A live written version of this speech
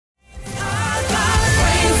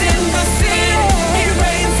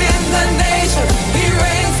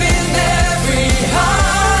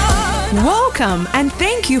Welcome and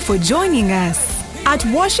thank you for joining us. At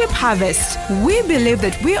Worship Harvest, we believe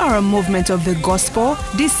that we are a movement of the gospel,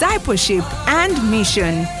 discipleship, and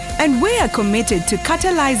mission. And we are committed to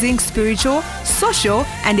catalyzing spiritual, social,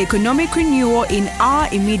 and economic renewal in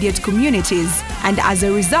our immediate communities, and as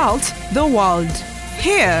a result, the world.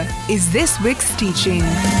 Here is this week's teaching.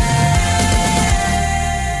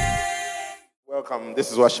 Welcome.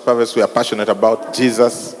 This is Worship Harvest. We are passionate about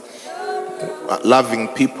Jesus, loving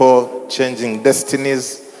people, changing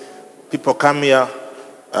destinies. People come here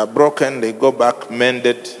broken, they go back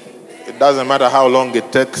mended. It doesn't matter how long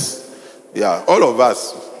it takes. Yeah, all of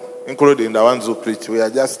us, including the ones who preach, we are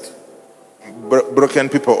just broken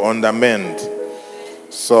people on the mend.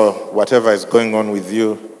 So whatever is going on with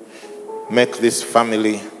you, make this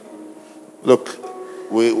family. Look,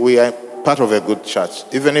 we are part of a good church.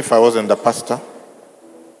 Even if I wasn't the pastor,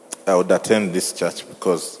 I would attend this church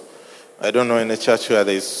because I don't know any church where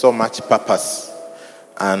there is so much purpose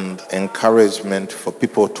and encouragement for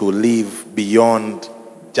people to live beyond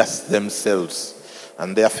just themselves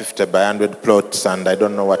and their 50 by 100 plots and I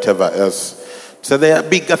don't know whatever else. So there are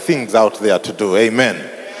bigger things out there to do. Amen.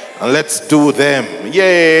 And let's do them.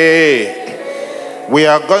 Yay! We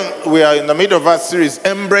are in the middle of our series,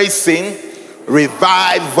 Embracing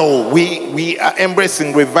Revival. We are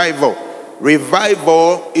embracing revival.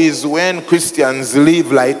 Revival is when Christians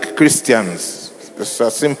live like Christians. It's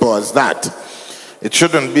as simple as that. It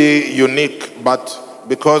shouldn't be unique, but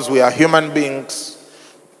because we are human beings,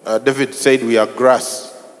 David said we are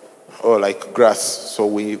grass, or like grass. So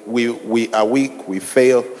we are weak, we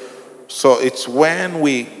fail. So it's when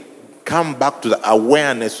we come back to the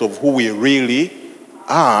awareness of who we really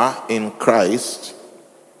are in Christ.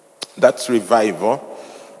 That's revival.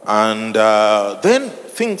 And then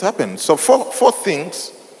things happen. So four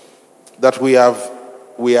things that we are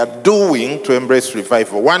doing to embrace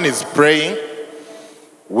revival. One is praying.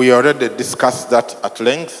 We already discussed that at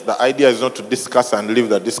length. The idea is not to discuss and leave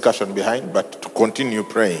the discussion behind, but to continue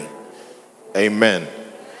praying. Amen.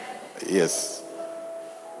 Yes.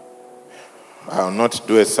 I'll not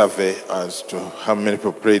do a survey as to how many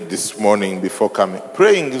people prayed this morning before coming.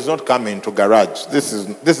 Praying is not coming to garage. This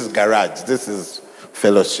is garage. This is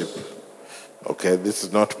fellowship. Okay, this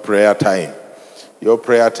is not prayer time. Your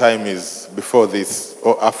prayer time is before this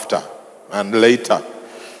or after and later.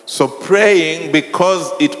 So praying,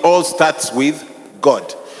 because it all starts with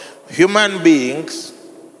God. Human beings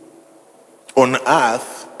on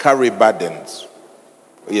earth carry burdens.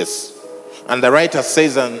 Yes. And the writer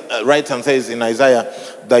says in Isaiah,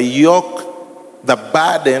 the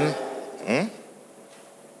burden,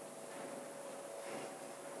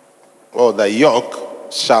 or the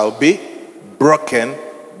yoke shall be broken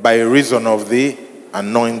by reason of the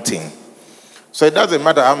anointing. So it doesn't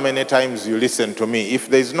matter how many times you listen to me. If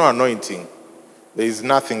there is no anointing, there is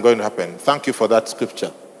nothing going to happen. Thank you for that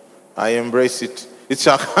scripture. I embrace it. It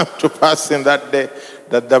shall come to pass in that day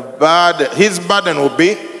that his burden will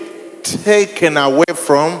be taken away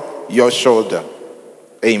from your shoulder.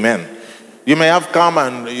 Amen. You may have come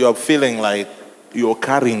and you're feeling like you're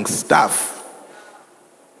carrying stuff.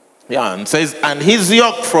 Yeah, and says, and his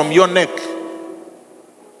yoke from your neck.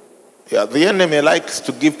 Yeah, the enemy likes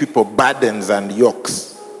to give people burdens and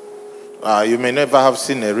yokes. You may never have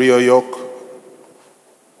seen a real yoke.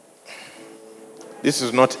 This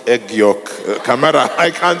is not egg yolk. Camera,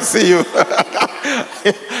 I can't see you.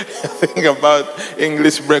 Think about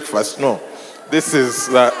English breakfast. No. This is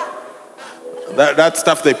that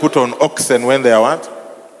stuff they put on oxen when they are what?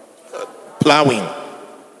 Plowing.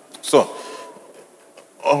 So,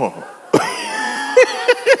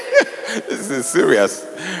 this is serious.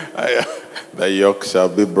 The yoke shall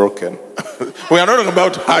be broken. We are not talking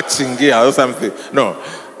about hatching here or something. No.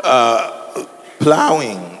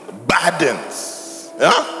 Plowing, burdens.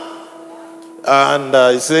 Yeah? And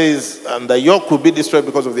it says, and the yoke will be destroyed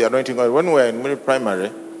because of the anointing oil. When we were in middle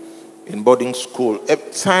primary, in boarding school,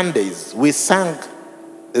 Sundays, we sang.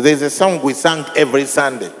 There's a song we sang every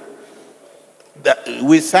Sunday.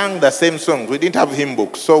 We sang the same songs. We didn't have hymn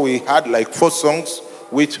books. So we had like 4 songs,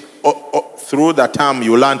 which through the term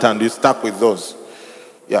you learned and you stuck with those.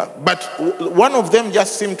 Yeah. But one of them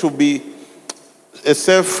just seemed to be a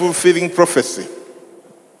self-fulfilling prophecy.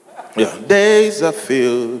 Yeah. Days are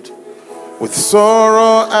filled with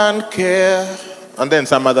sorrow and care. And then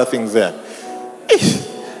some other things there.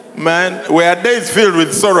 Man, we are days filled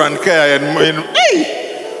with sorrow and care. And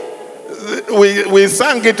we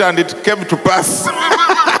sang it and it came to pass.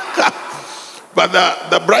 But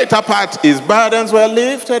the brighter part is burdens were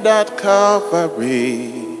lifted at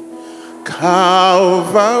Calvary. Calvary.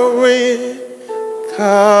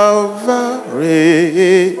 Calvary,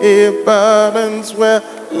 burdens were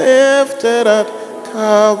lifted at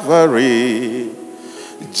Calvary.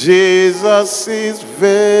 Jesus is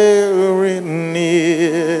very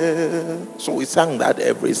near. So we sang that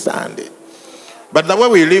every Sunday. But the way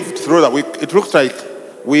we lived through that week, it looks like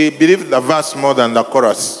we believed the verse more than the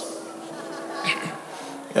chorus.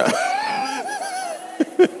 Yeah.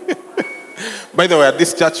 By the way, at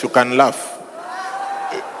this church you can laugh.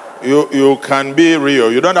 You can be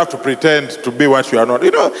real. You don't have to pretend to be what you are not.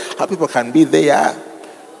 You know how people can be there.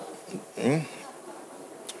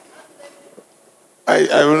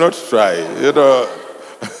 I will not try. You know.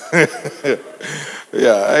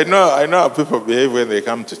 Yeah, I know how people behave when they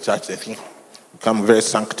come to church. They think become very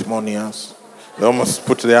sanctimonious. They almost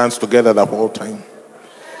put their hands together the whole time,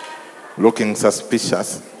 looking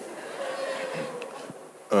suspicious.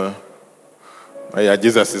 Yeah,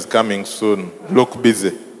 Jesus is coming soon. Look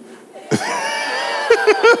busy.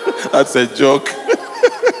 That's a joke.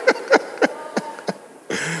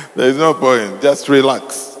 There is no point. Just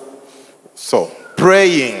relax. So,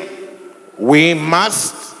 praying. We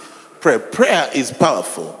must pray. Prayer is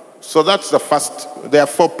powerful. So that's the first. There are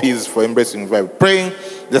 4 P's for embracing revival. Praying.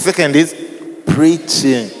 The second is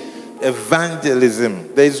preaching.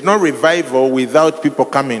 Evangelism. There is no revival without people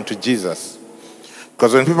coming to Jesus.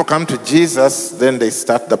 Because when people come to Jesus, then they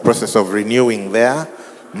start the process of renewing their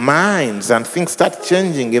minds, and things start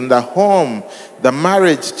changing in the home. The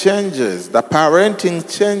marriage changes, the parenting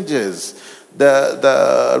changes,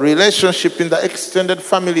 the relationship in the extended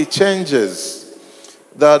family changes,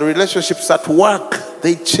 the relationships at work,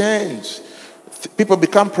 they change. People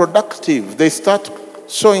become productive. They start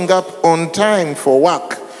showing up on time for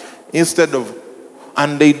work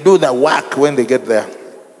and they do the work when they get there.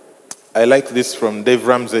 I like this from Dave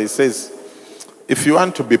Ramsey. He says, if you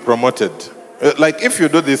want to be promoted, like if you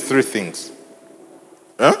do these 3 things,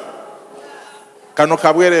 this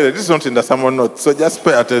is not in the sermon notes, so just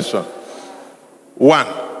pay attention. 1,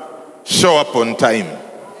 show up on time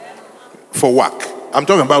for work. I'm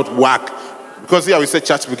talking about work, because here we say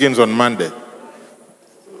church begins on Monday.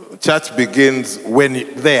 Church begins when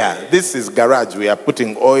you're there. This is garage. We are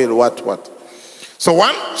putting oil, what. So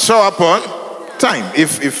 1, show up on time.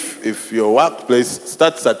 If your workplace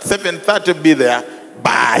starts at 7:30, be there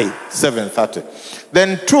by 7:30.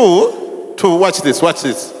 Then 2, watch this.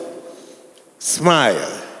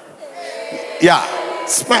 Smile. Yeah,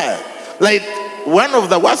 smile. Like, one of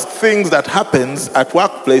the worst things that happens at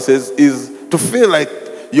workplaces is to feel like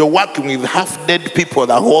you're working with half-dead people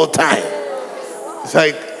the whole time. It's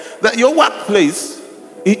like that your workplace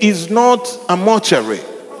is not a mortuary.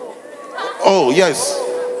 Oh, yes.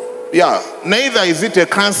 Yeah, neither is it a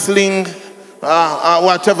counseling,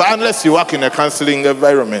 whatever, unless you work in a counseling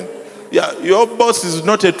environment. Yeah, your boss is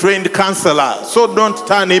not a trained counselor, so don't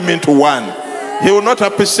turn him into one. He will not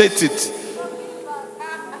appreciate it.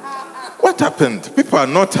 What happened? People are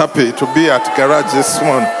not happy to be at garage this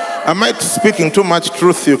morning. Am I speaking too much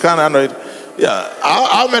truth? You can't handle it. Yeah.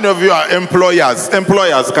 How many of you are employers?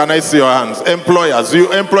 Employers, can I see your hands? Employers,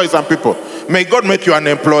 you employ some people. May God make you an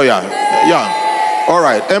employer. Yeah. All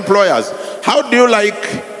right, employers. How do you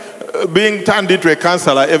like being turned into a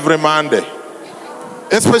counselor every Monday?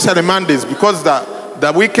 Especially Mondays, because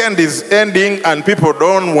the weekend is ending and people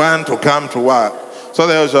don't want to come to work. So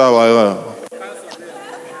they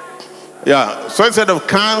yeah. So instead of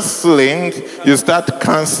counseling, you start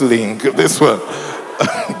counseling. This one,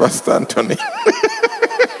 Pastor Anthony.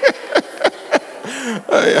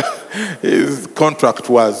 His contract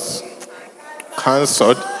was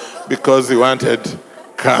cancelled because he wanted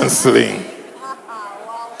counseling.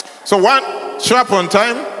 So 1, show up on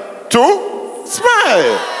time. 2,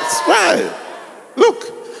 smile. Look,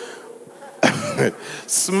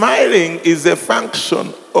 smiling is a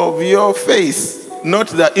function of your face, not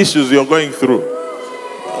the issues you're going through.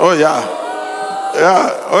 Oh yeah.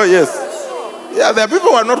 Oh yes. Yeah, there are people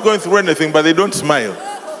who are not going through anything, but they don't smile.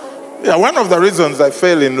 Yeah, one of the reasons I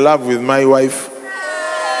fell in love with my wife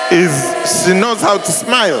is she knows how to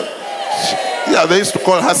smile. They used to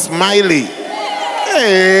call her Smiley.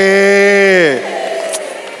 Hey.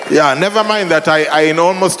 Yeah, never mind that I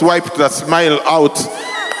almost wiped the smile out,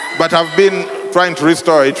 but I've been trying to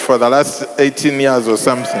restore it for the last 18 years or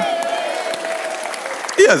something.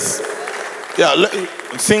 Yes. Yeah,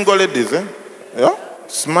 single ladies, Yeah.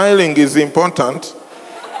 Smiling is important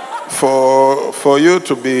for you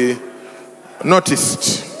to be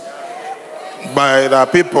noticed by the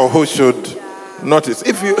people who should notice.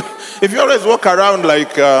 If you always walk around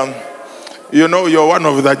like you're one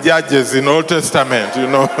of the judges in Old Testament,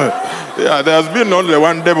 Yeah, there's been only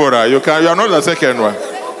one Deborah. You're not the second one.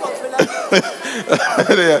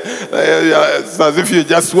 It's as if you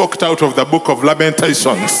just walked out of the book of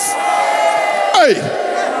Lamentations. Hey,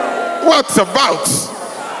 what's about?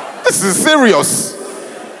 This is serious.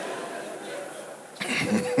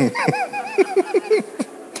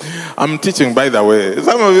 I'm teaching, by the way.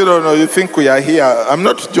 Some of you don't know, you think we are here. I'm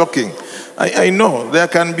not joking. I know there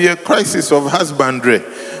can be a crisis of husbandry,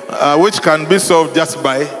 which can be solved just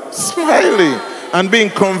by smiling and being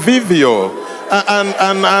convivial. And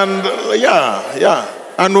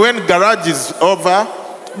when garage is over,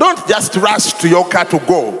 don't just rush to your car to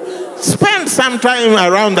go. Spend some time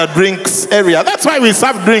around the drinks area. That's why we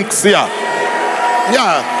serve drinks here.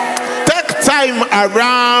 Yeah. Take time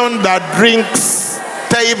around the drinks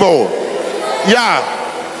table. Yeah.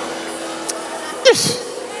 Ish.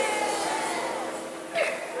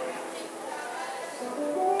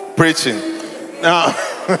 Preaching. Now,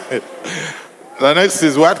 the next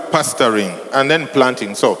is what? Pastoring and then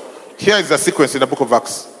planting. So, here is the sequence in the book of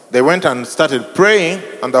Acts. They went and started praying,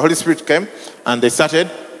 and the Holy Spirit came, and they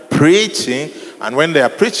started preaching. And when they are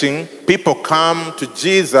preaching, people come to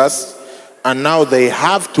Jesus, and now they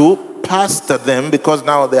have to pastor them because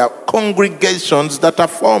now there are congregations that are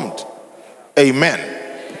formed. Amen.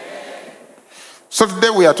 So today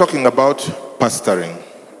we are talking about pastoring.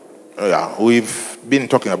 Yeah, we've been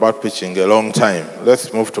talking about preaching a long time.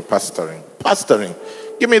 Let's move to pastoring. Pastoring.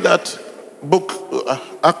 Give me that book,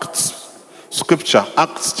 Acts scripture,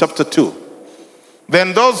 Acts chapter 2.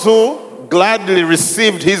 Then those who gladly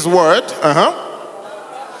received his word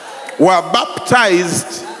were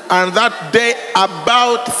baptized, and that day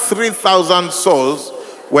about 3,000 souls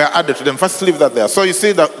were added to them. First, leave that there. So you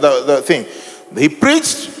see the thing. He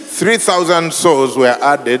preached, 3,000 souls were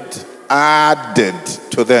added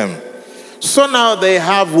to them. So now they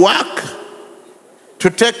have work to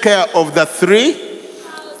take care of the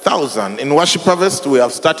 3,000. In Worship Harvest, we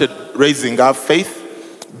have started raising our faith,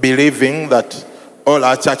 believing that all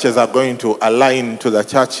our churches are going to align to the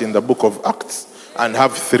church in the book of Acts and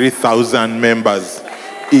have 3,000 members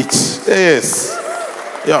each. Yes.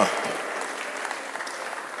 Yeah.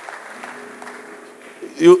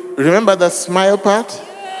 You remember the smile part?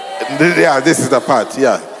 Yeah, this is the part.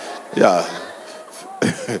 Yeah. Yeah.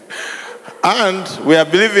 And we are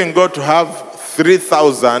believing God to have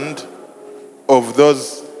 3,000 of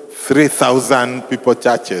those 3,000 people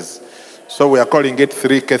churches. So we are calling it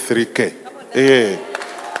 3K. Yeah.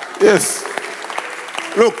 Yes.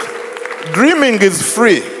 Look, dreaming is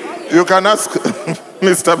free. You can ask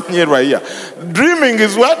Mr. Mnyerwa here. Dreaming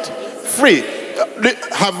is what? Free.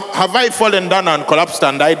 Have I fallen down and collapsed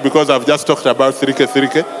and died because I've just talked about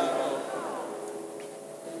 3K?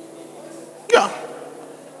 Yeah.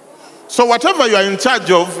 So whatever you are in charge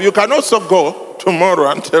of, you can also go tomorrow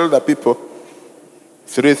and tell the people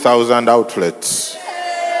 3,000 outlets.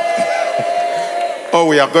 Or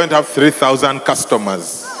we are going to have 3,000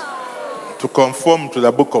 customers to conform to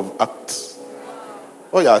the book of Acts.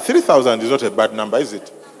 Oh yeah, 3,000 is not a bad number, is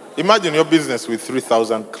it? Imagine your business with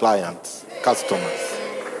 3,000 clients, customers.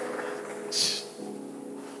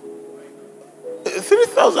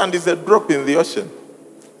 3,000 is a drop in the ocean.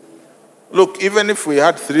 Look, even if we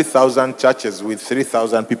had 3,000 churches with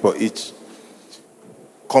 3,000 people each,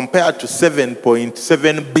 compared to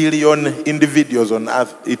 7.7 billion individuals on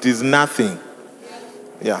earth, it is nothing.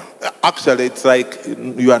 Yeah. Actually, it's like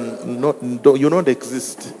you don't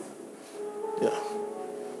exist. Yeah.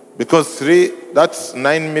 Because that's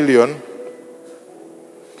 9 million.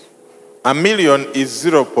 A million is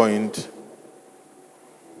 0.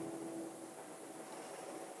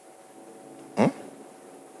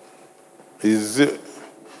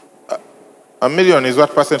 A million is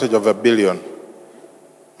what percentage of a billion?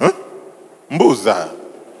 Huh? Mbuza.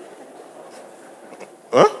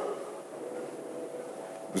 Huh?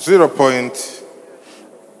 0.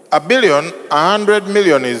 A billion, 100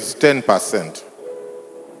 million is 10%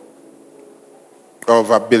 of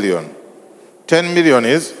a billion. 10 million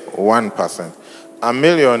is 1%. A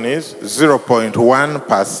million is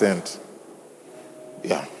 0.1%.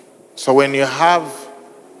 Yeah. So when you have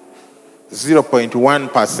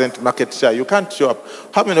 0.1% market share, you can't show up.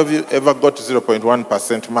 How many of you ever got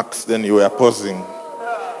 0.1% max, then you were posing?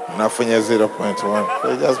 Nothing 0.1.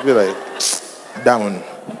 So just be like, down.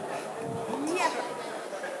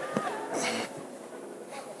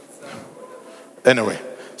 Anyway,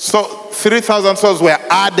 so 3,000 souls were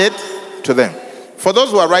added to them. For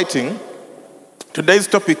those who are writing, today's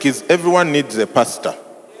topic is everyone needs a pastor.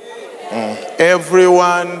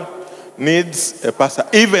 Everyone needs a pastor.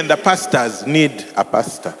 Even the pastors need a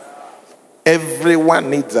pastor. Everyone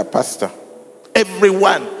needs a pastor.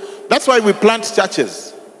 Everyone. That's why we plant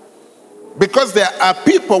churches. Because there are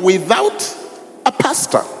people without a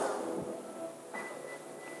pastor.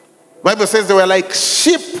 Bible says they were like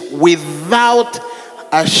sheep without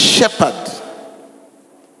a shepherd.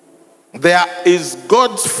 There is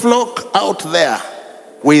God's flock out there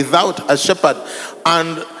without a shepherd.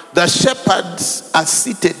 And the shepherds are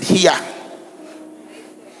seated here.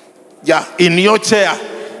 Yeah, in your chair.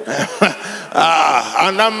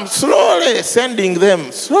 And I'm slowly sending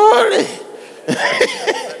them, slowly.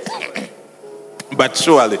 But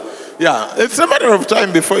surely. Yeah, it's a matter of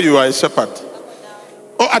time before you are a shepherd.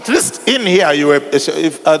 Or at least in here you were. Where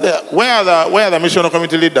are the missional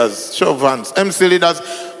committee leaders? Show of hands. MC leaders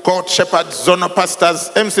called shepherds, zonal pastors.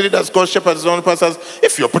 MC leaders called shepherds, zonal pastors.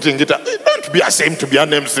 If you're putting it, don't be ashamed to be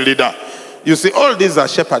an MC leader. You see, all these are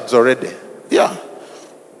shepherds already. Yeah.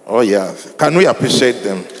 Oh yeah. Can we appreciate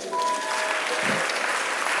them?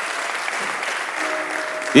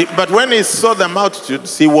 But when he saw the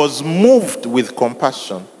multitudes, he was moved with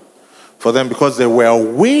compassion for them because they were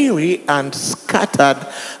weary and scattered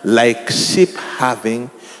like sheep having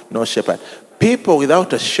no shepherd. People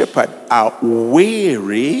without a shepherd are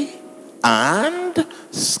weary and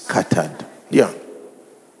scattered. Yeah.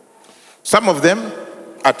 Some of them,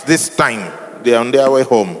 at this time, they are on their way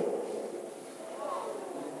home.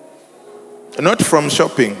 Not from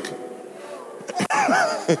shopping.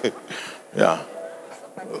 Yeah.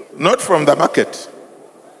 Not from the market.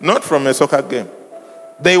 Not from a soccer game.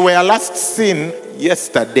 They were last seen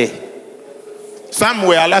yesterday. Some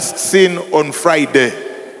were last seen on Friday.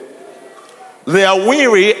 They are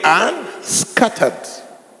weary and scattered.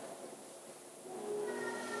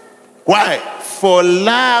 Why? For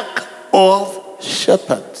lack of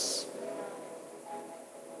shepherds.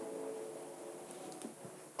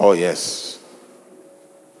 Oh yes.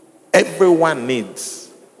 Everyone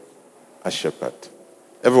needs a shepherd.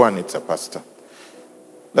 Everyone needs a pastor.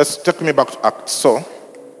 Let's take me back to Acts. So,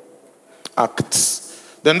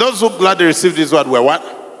 Acts. Then those who gladly received his word were what?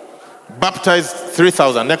 Baptized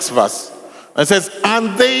 3,000. Next verse. It says,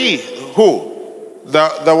 and they, who?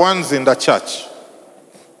 The ones in the church.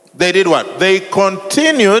 They did what? They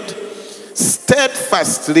continued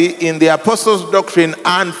steadfastly in the apostles' doctrine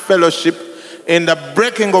and fellowship, in the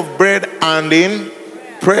breaking of bread and in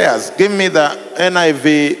prayers. Give me the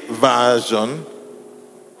NIV version.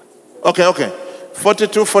 Okay.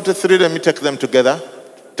 42, 43, let me take them together.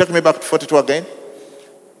 Take me back to 42 again.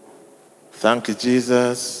 Thank you,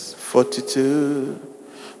 Jesus. 42.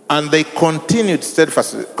 And they continued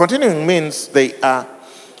steadfastly. Continuing means they are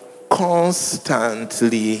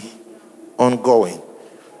constantly ongoing.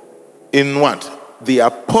 In what? The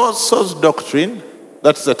apostles' doctrine,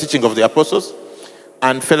 that's the teaching of the apostles,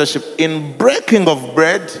 and fellowship. In breaking of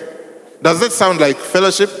bread, does that sound like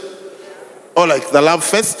fellowship? Or like the love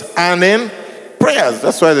fest? And in prayers.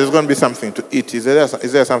 That's why there's going to be something to eat. Is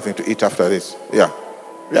there something to eat after this? Yeah.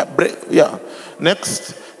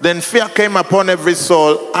 Next. Then fear came upon every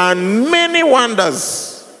soul, and many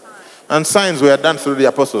wonders and signs were done through the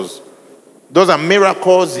apostles. Those are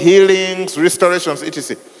miracles, healings, restorations,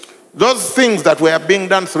 etc. Those things that were being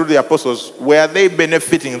done through the apostles, were they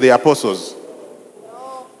benefiting the apostles?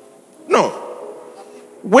 No.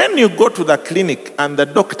 When you go to the clinic and the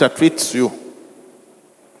doctor treats you,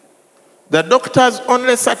 the doctor's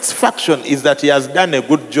only satisfaction is that he has done a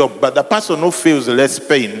good job, but the person who feels less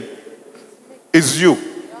pain is you.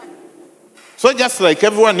 So just like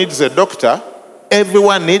everyone needs a doctor,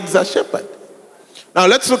 everyone needs a shepherd. Now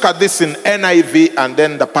let's look at this in NIV and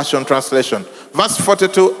then the Passion Translation. Verse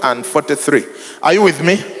 42 and 43. Are you with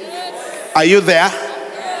me? Yes. Are you there?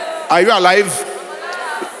 Yes. Are you alive?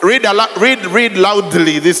 Read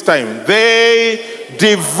loudly this time. They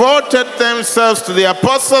devoted themselves to the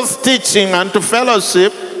apostles' teaching and to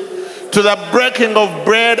fellowship, to the breaking of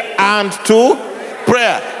bread and to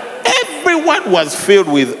prayer. Everyone was filled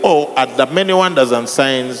with awe at the many wonders and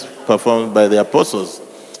signs performed by the apostles.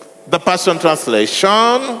 The Passion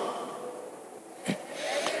Translation.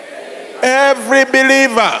 Every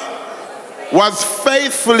believer was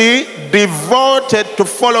faithfully devoted to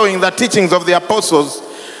following the teachings of the apostles.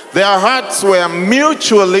 Their hearts were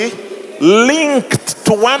mutually linked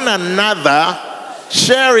to one another,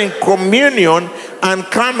 sharing communion and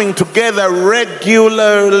coming together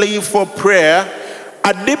regularly for prayer.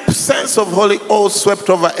 A deep sense of holy awe swept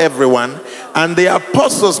over everyone, and the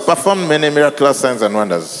apostles performed many miraculous signs and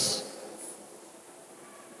wonders.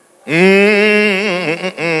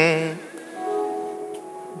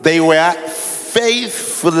 They were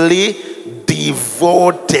faithfully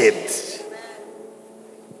devoted.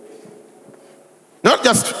 Not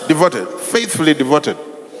just devoted, faithfully devoted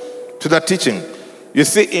to the teaching. You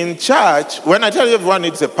see, in church, when I tell you everyone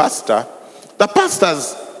needs a pastor, the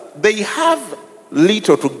pastors, they have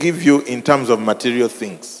little to give you in terms of material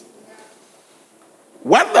things.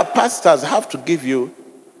 What the pastors have to give you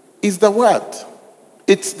is the word.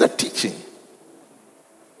 It's the teaching.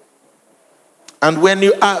 And when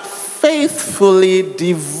you are faithfully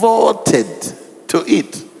devoted to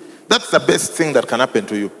it, that's the best thing that can happen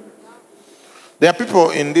to you. There are people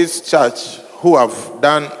in this church who have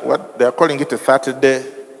done what they're calling it a 30-day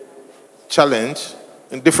challenge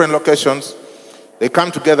in different locations. They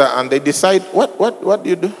come together and they decide, what do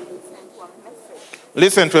you do?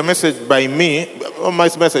 Listen to a message by me. My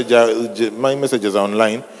messages are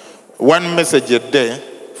online. One message a day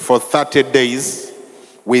for 30 days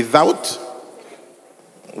without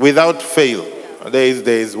fail. There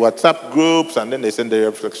is WhatsApp groups, and then they send the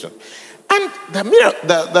reflection. And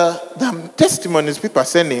the testimonies people are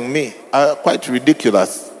sending me are quite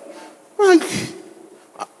ridiculous. Like,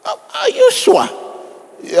 are you sure?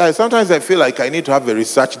 Yeah, sometimes I feel like I need to have a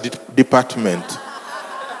research department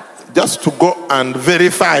just to go and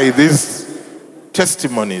verify these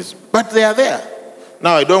testimonies. But they are there.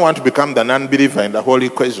 Now, I don't want to become the non-believer in the whole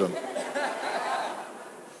equation.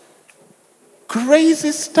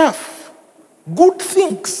 Crazy stuff. Good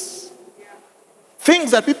things.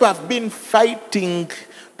 Things that people have been fighting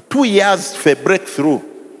 2 years for breakthrough.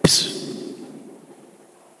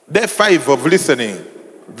 Day 5 of listening.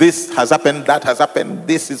 This has happened, that has happened,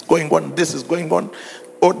 this is going on, this is going on.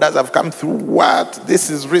 Orders have come through, what? This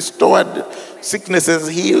is restored, sicknesses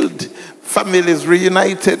healed, families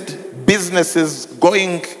reunited, businesses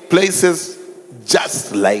going places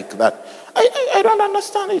just like that. I don't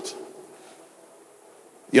understand it.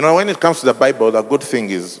 You know, when it comes to the Bible, the good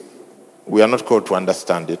thing is we are not called to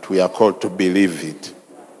understand it. We are called to believe it.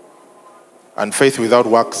 And faith without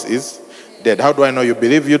works is dead. How do I know you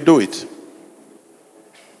believe? You do it.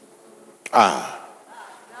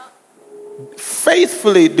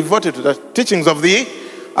 Faithfully devoted to the teachings of the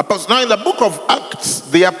apostles. Now in the book of Acts,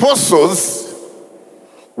 the apostles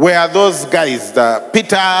were those guys, the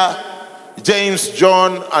Peter, James,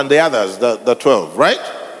 John, and the others, the 12, right?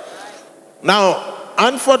 Now,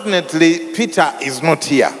 unfortunately, Peter is not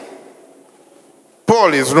here.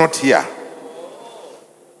 Paul is not here.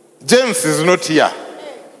 James is not here.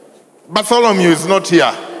 Bartholomew is not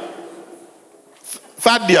here.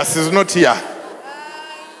 Thaddeus is not here.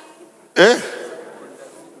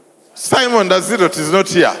 Simon the Zealot is not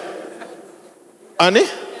here. Annie?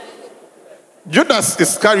 Judas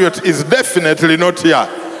Iscariot is definitely not here.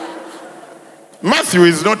 Matthew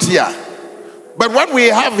is not here. But what we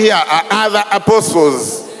have here are other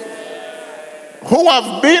apostles who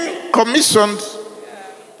have been commissioned.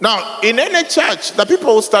 Now, in any church, the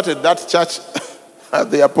people who started that church are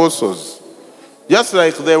the apostles. Just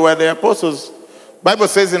like they were the apostles. Bible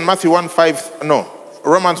says in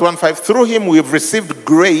Romans 1:5, through him we have received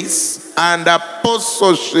grace and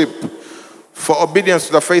apostleship for obedience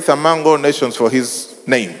to the faith among all nations for his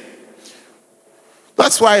name.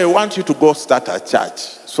 That's why I want you to go start a church,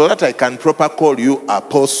 so that I can proper call you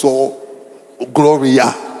Apostle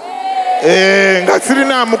Gloria.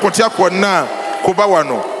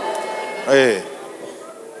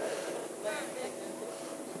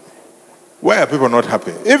 Why are people not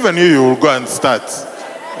happy? Even you will go and start.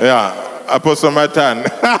 Yeah. Apostle Matan.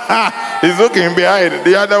 He's looking behind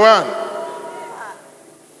the other one.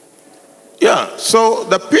 Yeah, so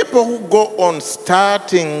the people who go on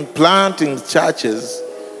planting churches,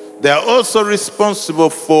 they are also responsible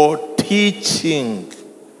for teaching.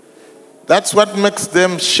 That's what makes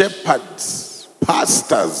them shepherds,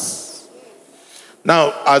 pastors.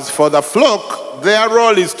 Now, as for the flock, their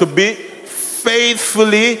role is to be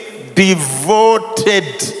faithfully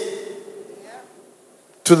devoted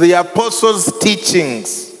to the apostles'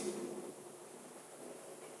 teachings.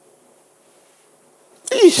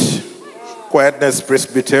 Quietness,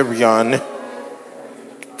 Presbyterian.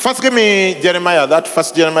 First give me Jeremiah, that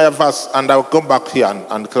first Jeremiah verse, and I'll come back here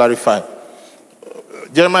and clarify.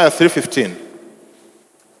 Jeremiah 3:15.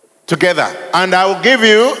 Together. And I will give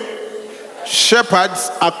you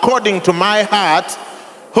shepherds according to my heart,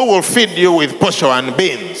 who will feed you with posho and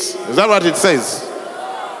beans. Is that what it says?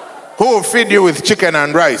 Who will feed you with chicken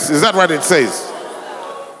and rice? Is that what it says?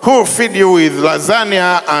 Who will feed you with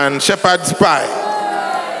lasagna and shepherd's pie?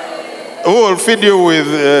 Who will feed you with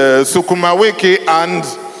sukuma wiki and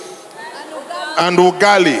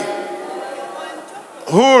ugali?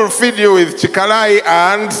 Who will feed you with chikalai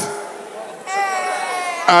and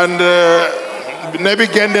nebi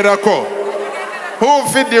genderako? Who will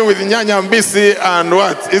feed you with nyanya mbisi and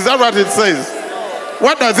what? Is that what it says?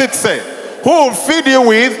 What does it say? Who will feed you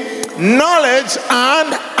with knowledge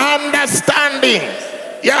and understanding?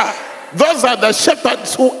 Yeah. Those are the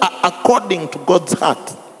shepherds who are according to God's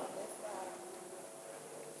heart.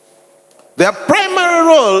 Their primary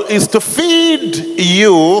role is to feed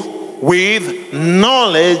you with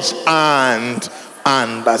knowledge and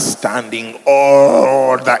understanding.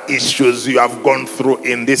 All the issues you have gone through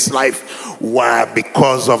in this life were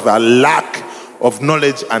because of a lack of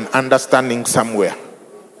knowledge and understanding somewhere.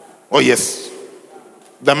 Oh yes.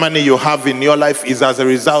 The money you have in your life is as a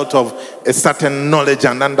result of a certain knowledge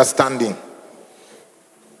and understanding.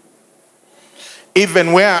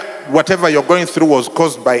 Even where whatever you're going through was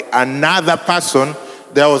caused by another person,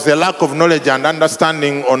 there was a lack of knowledge and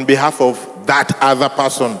understanding on behalf of that other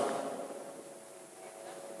person.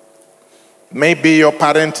 Maybe your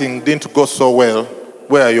parenting didn't go so well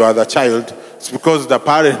where you are the child. It's because the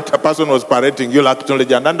person was parenting, you lacked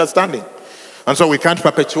knowledge and understanding. And so we can't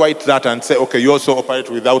perpetuate that and say, okay, you also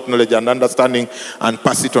operate without knowledge and understanding and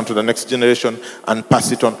pass it on to the next generation and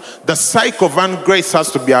pass it on. The cycle of ungrace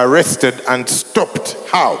has to be arrested and stopped.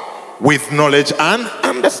 How? With knowledge and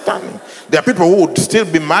understanding. There are people who would still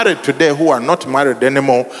be married today who are not married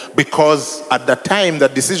anymore because at the time the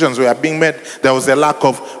decisions were being made, there was a lack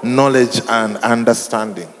of knowledge and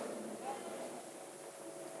understanding.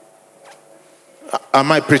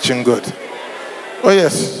 Am I preaching good? Oh,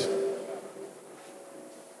 yes.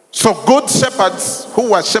 So good shepherds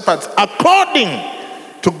who were shepherds according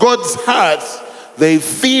to God's heart, they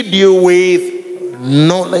feed you with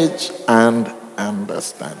knowledge and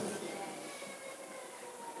understanding.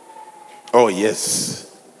 Oh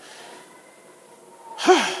yes.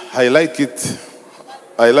 I like it.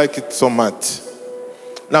 I like it so much.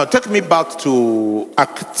 Now take me back to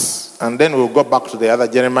Acts, and then we'll go back to the other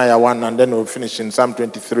Jeremiah 1, and then we'll finish in Psalm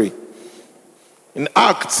 23. In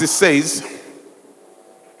Acts it says,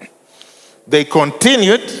 they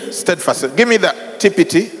continued steadfast. Give me the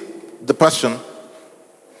TPT, the Passion.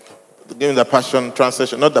 Give me the Passion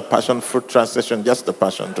translation, not the Passion Fruit translation, just the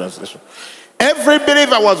Passion translation. Every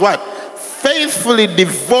believer was what? Faithfully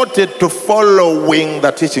devoted to following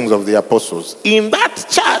the teachings of the apostles. In that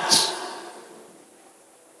church,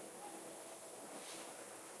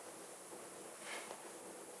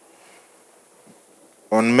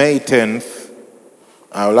 on May 10th,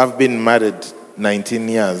 I will have been married 19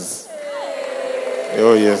 years.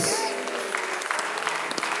 Oh, yes.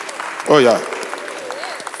 Oh, yeah.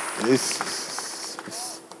 This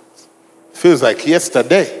feels like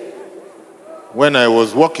yesterday when I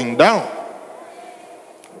was walking down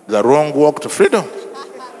the wrong walk to freedom.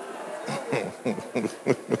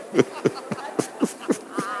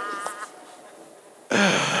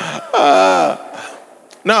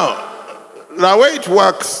 Now, the way it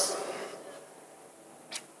works,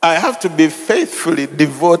 I have to be faithfully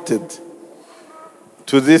devoted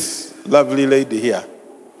to this lovely lady here.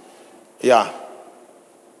 Yeah.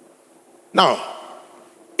 Now,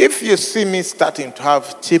 if you see me starting to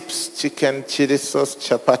have chips, chicken, chili sauce,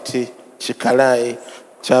 chapati, chikalai,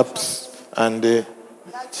 chaps, and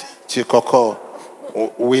chikoko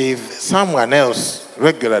with someone else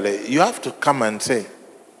regularly, you have to come and say,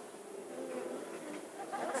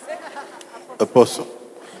 Apostle.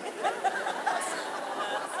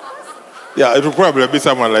 Yeah, it will probably be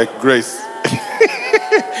someone like Grace.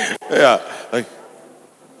 Yeah, like,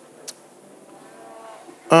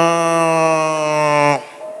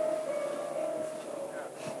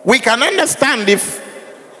 we can understand if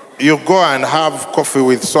you go and have coffee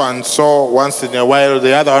with so and so once in a while,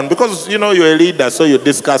 the other one, because you know you're a leader, so you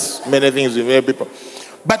discuss many things with many people.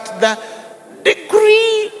 But the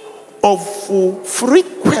degree of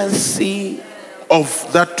frequency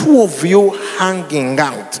of the two of you hanging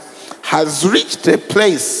out has reached a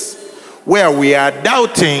place where we are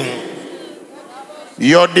doubting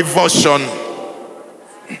your devotion.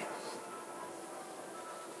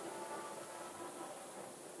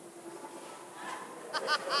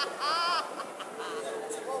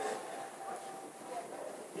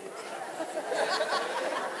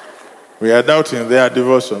 We are doubting their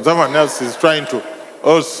devotion. Someone else is trying to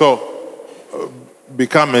also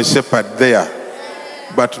become a shepherd there,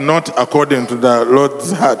 but not according to the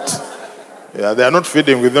Lord's heart. Yeah, they are not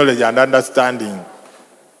feeding with knowledge and understanding.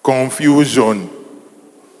 Confusion.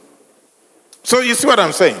 So you see what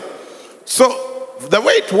I'm saying? So the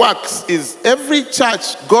way it works is every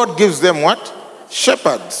church, God gives them what?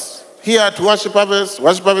 Shepherds. Here at Worship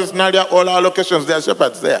Harvest, Nadia, all our locations, there are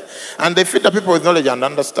shepherds there. And they feed the people with knowledge and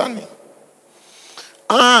understanding.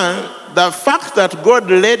 And the fact that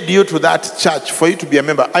God led you to that church for you to be a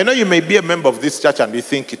member. I know you may be a member of this church and you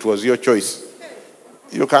think it was your choice.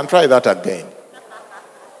 You can try that again.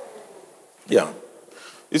 Yeah.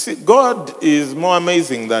 You see, God is more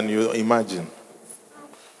amazing than you imagine.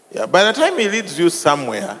 Yeah, by the time he leads you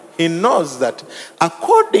somewhere, he knows that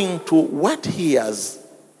according to what he has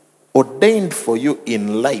ordained for you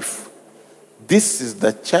in life, this is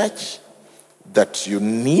the church that you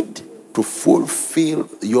need to fulfill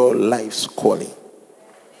your life's calling.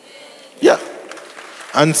 Yeah.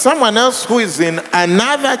 And someone else who is in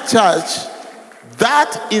another church,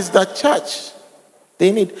 that is the church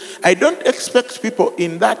they need. I don't expect people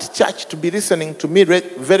in that church to be listening to me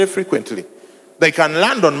very frequently. They can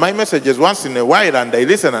land on my messages once in a while and they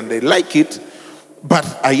listen and they like it,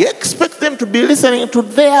 but I expect them to be listening to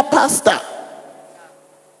their pastor.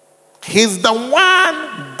 He's the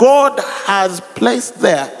one God has placed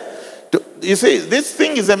there. You see, this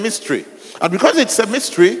thing is a mystery. And because it's a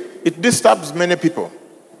mystery, it disturbs many people.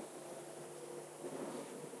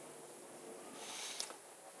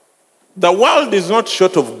 The world is not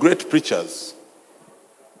short of great preachers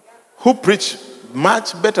who preach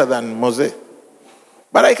much better than Moses.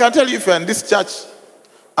 But I can tell you, if you're in this church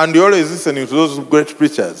and you're always listening to those great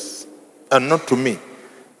preachers and not to me,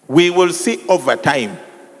 we will see over time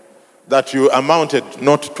that you amounted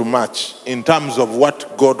not to much in terms of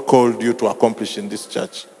what God called you to accomplish in this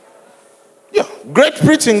church. Yeah, great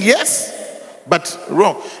preaching, yes, but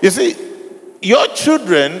wrong. You see, your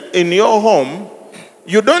children in your home,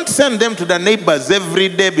 you don't send them to the neighbors every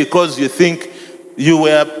day because you think you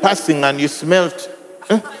were passing and you smelt.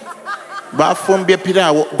 Bafumbye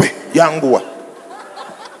pirawo yanguwa.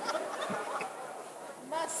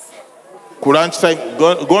 Ku lunch time,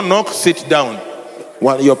 go knock, sit down.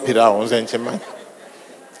 While your pirawo zenchema.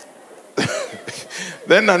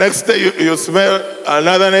 Then the next day you smell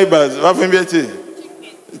another neighbor's bafumbye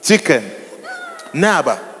chicken.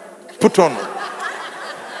 Naba, put on.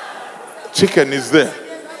 Chicken is there.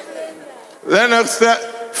 Then next day,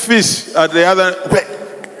 fish at the other.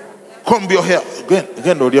 Comb your hair.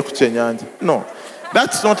 No,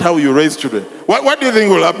 that's not how you raise children. What do you think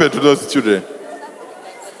will happen to those children?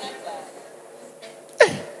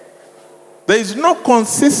 There is no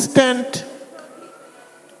consistent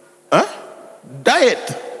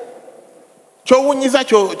diet. So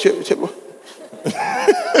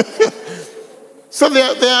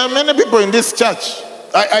there are many people in this church.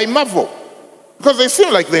 I marvel because they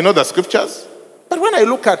seem like they know the scriptures. But when I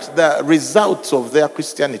look at the results of their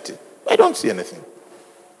Christianity, I don't see anything.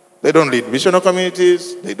 They don't lead missional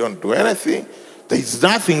communities. They don't do anything. There is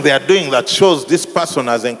nothing they are doing that shows this person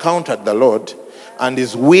has encountered the Lord and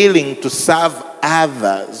is willing to serve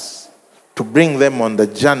others to bring them on the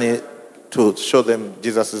journey to show them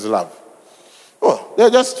Jesus' love. Oh, they're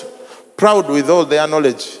just proud with all their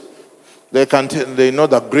knowledge. They know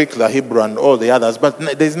the Greek, the Hebrew, and all the others, but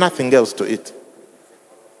there's nothing else to it.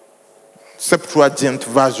 Septuagint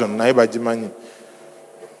version,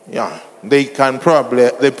 yeah, they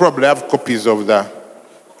probably have copies of the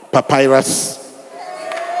papyrus.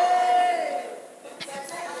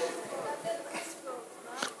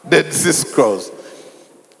 Dead Sea Scrolls.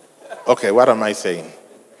 Okay, what am I saying?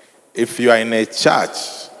 If you are in a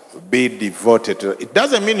church, be devoted to it. It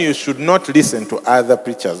doesn't mean you should not listen to other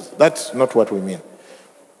preachers. That's not what we mean.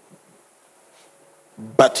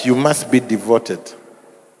 But you must be devoted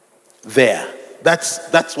there.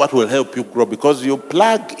 That's what will help you grow, because you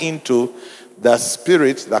plug into the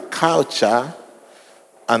spirit, the culture,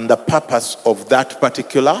 and the purpose of that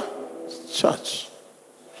particular church.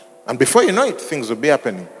 And before you know it, things will be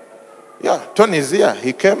happening. Yeah, Tony is here.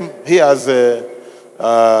 He came. He has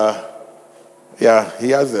he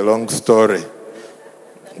has a long story.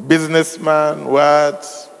 Businessman,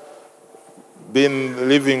 been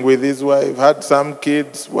living with his wife, had some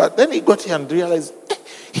kids, Then he got here and realized,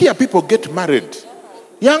 here people get married.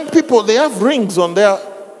 Young people, they have rings on their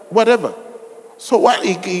whatever. So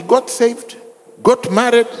he got saved, got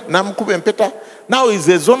married, now he's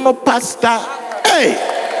a zonal pastor. Hey!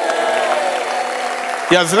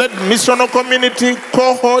 He has led missional community,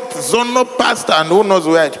 cohort, zonal pastor, and who knows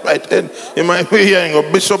where it might end. He might be hearing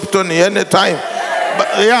of Bishop Tony anytime. But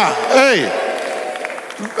yeah, hey.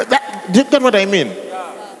 Do you get what I mean?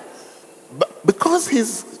 But because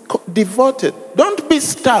he's devoted. Don't be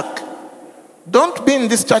stuck. Don't be in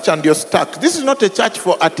this church and you're stuck. This is not a church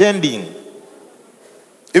for attending.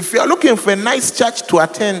 If you're looking for a nice church to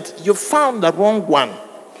attend, you found the wrong one.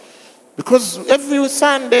 Because every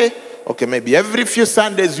Sunday, okay, maybe every few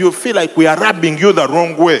Sundays, you feel like we are rubbing you the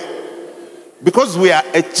wrong way. Because we are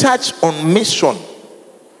a church on mission.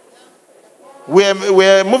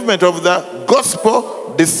 We're a movement of the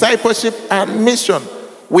gospel, discipleship, and mission.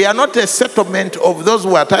 We are not a settlement of those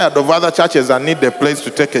who are tired of other churches and need a place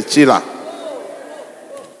to take a chiller.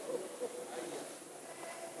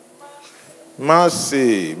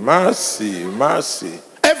 Mercy, mercy, mercy.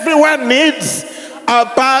 Every Everyone needs a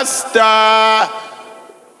pastor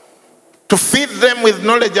to feed them with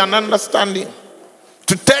knowledge and understanding,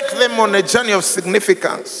 to take them on a journey of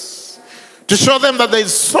significance, to show them that there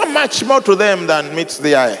is so much more to them than meets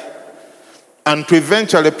the eye, and to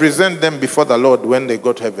eventually present them before the Lord when they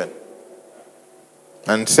go to heaven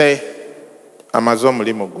and say, Amazon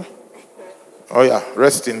Limogu. Oh yeah,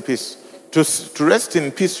 rest in peace. To rest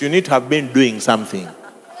in peace, you need to have been doing something.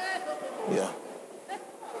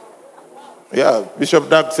 Yeah, Bishop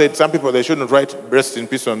Doug said some people, they shouldn't write rest in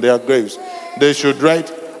peace on their graves. They should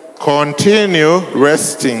write continue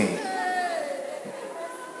resting.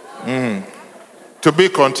 To be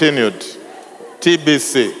continued.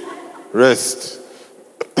 TBC. Rest.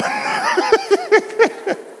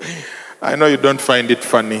 I know you don't find it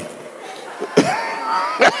funny.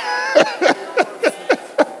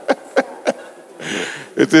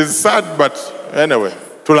 It is sad, but anyway.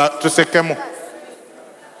 To sekemo.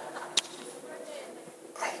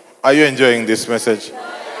 Are you enjoying this message?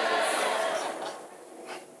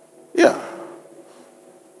 Yeah.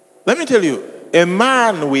 Let me tell you, a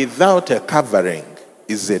man without a covering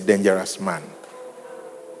is a dangerous man.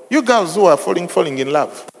 You girls who are falling in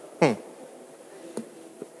love.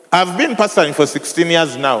 I've been pastoring for 16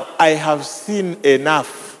 years now. I have seen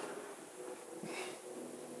enough.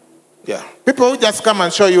 Yeah. People who just come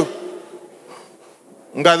and show you.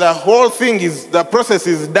 The whole thing is, the process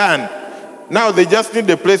is done. Now they just need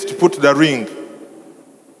a place to put the ring.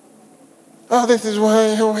 Oh, this is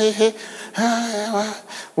why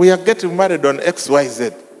we are getting married on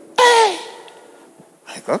XYZ.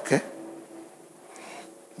 Like, okay.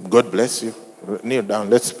 God bless you. Kneel down,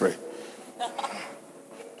 let's pray.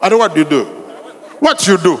 And what do you do? What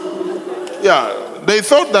you do? Yeah, they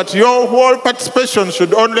thought that your whole participation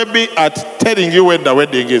should only be at telling you when the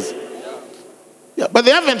wedding is. Yeah, but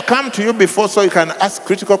they haven't come to you before so you can ask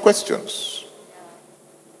critical questions.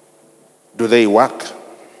 Do they work?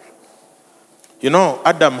 You know,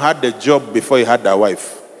 Adam had a job before he had a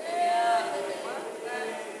wife.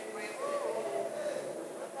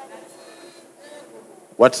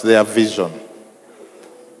 What's their vision?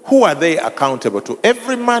 Who are they accountable to?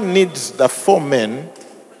 Every man needs the 4 men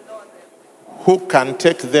who can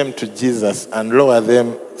take them to Jesus and lower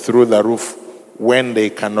them through the roof when they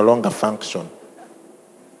can no longer function.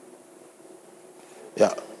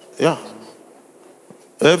 Yeah.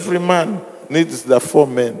 Every man needs the 4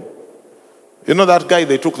 men. You know that guy,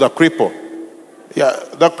 they took the cripple. Yeah,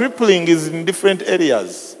 the crippling is in different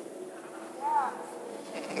areas.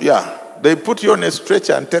 Yeah, they put you on a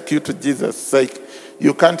stretcher and take you to Jesus. It's like,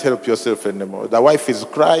 you can't help yourself anymore. The wife is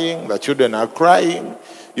crying, the children are crying,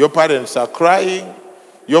 your parents are crying,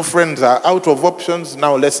 your friends are out of options.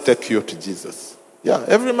 Now let's take you to Jesus. Yeah,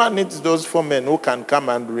 every man needs those 4 men who can come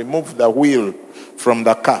and remove the wheel from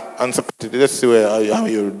the car and say, let's see how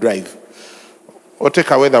you drive. Or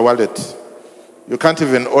take away the wallet. You can't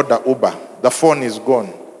even order Uber. The phone is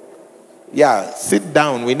gone. Yeah, sit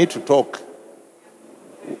down. We need to talk.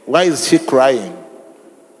 Why is she crying?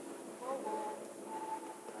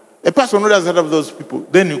 A person who doesn't have those people,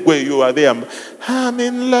 then you are there. I'm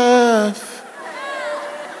in love.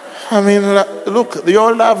 Look,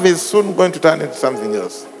 your love is soon going to turn into something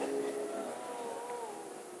else.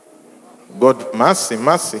 God, mercy.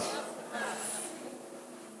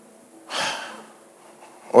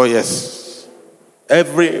 Oh yes,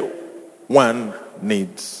 everyone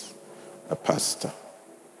needs a pastor.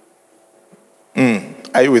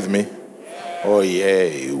 Are you with me? Oh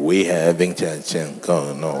yeah, we having church and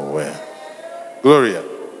go nowhere. Gloria.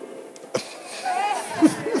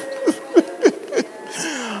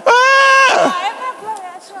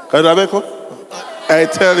 I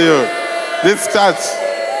tell you, this starts.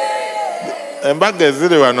 And back there's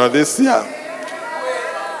one or this year.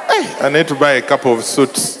 Hey, I need to buy a couple of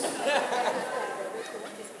suits.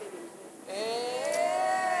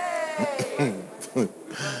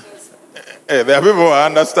 Hey, there are people who are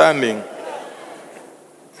understanding.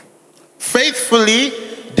 Faithfully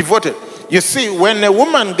devoted. You see, when a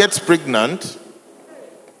woman gets pregnant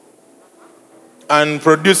and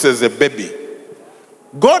produces a baby,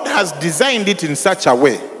 God has designed it in such a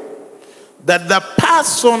way that the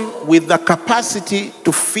person with the capacity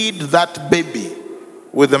to feed that baby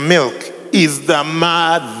with the milk is the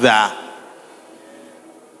mother.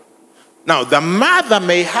 Now, the mother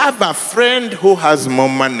may have a friend who has more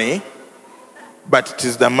money, but it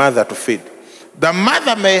is the mother to feed. The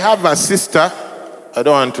mother may have a sister, I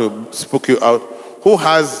don't want to spook you out, who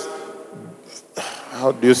has,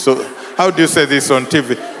 how do you say this on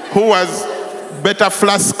TV? Who has better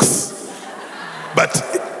flasks, but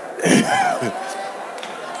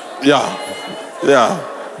yeah.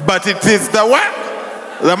 But it is the what?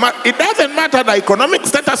 It doesn't matter the economic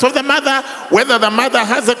status of the mother, whether the mother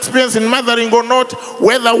has experience in mothering or not,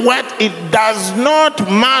 whether what, it does not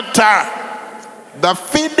matter. The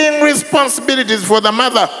feeding responsibilities for the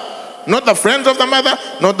mother, not the friends of the mother,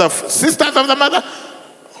 not the sisters of the mother.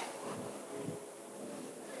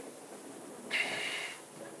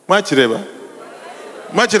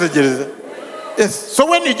 Yes. So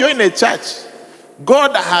when you join a church,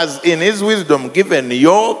 God has in his wisdom given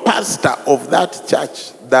your pastor of that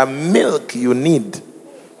church the milk you need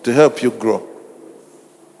to help you grow.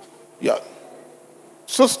 Yeah.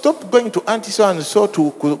 So stop going to auntie so and so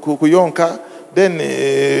to Kuyonka, then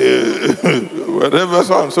whatever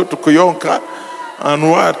so and so to Kuyonka,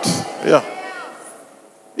 and what? Yeah.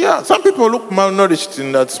 Yeah, some people look malnourished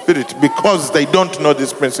in that spirit because they don't know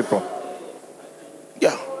this principle.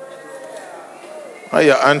 Yeah.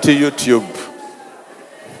 Hiya, Auntie YouTube.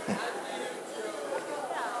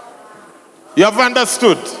 You have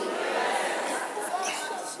understood?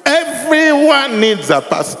 Everyone needs a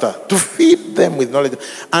pastor to feed them with knowledge.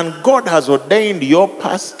 And God has ordained your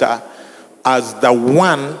pastor as the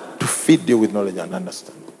one to feed you with knowledge and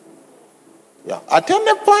understanding. Yeah. At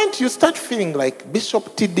any point, you start feeling like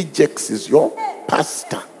Bishop T.D. Jakes is your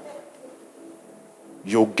pastor.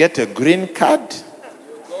 You get a green card,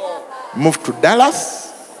 move to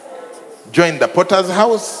Dallas, join the Potter's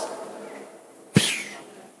house.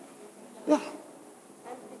 Yeah.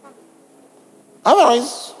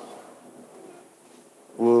 Otherwise,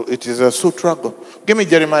 well, it is a struggle. Give me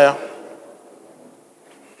Jeremiah.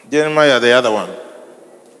 Jeremiah, the other one.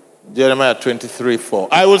 Jeremiah 23:4.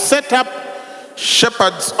 I will set up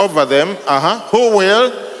shepherds over them, who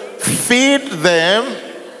will feed them,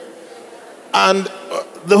 and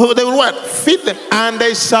they will what? Feed them, and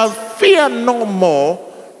they shall fear no more,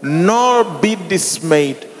 nor be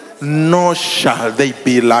dismayed, nor shall they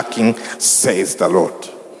be lacking, says the Lord.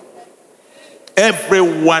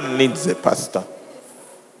 Everyone needs a pastor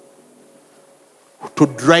to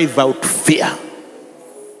drive out fear,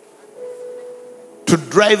 to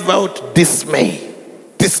drive out dismay,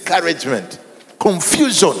 discouragement,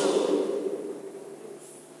 confusion,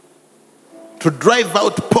 to drive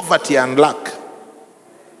out poverty and lack.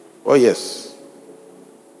 Oh yes.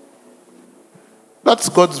 That's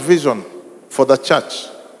God's vision for the church.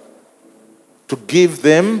 To give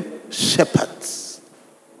them shepherds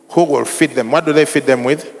who will feed them. What do they feed them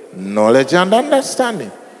with? Knowledge and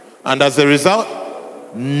understanding. And as a result,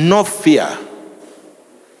 no fear,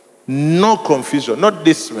 no confusion, no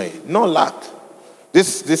dismay, no lack.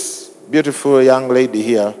 This beautiful young lady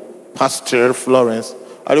here, Pastor Florence,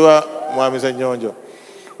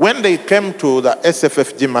 when they came to the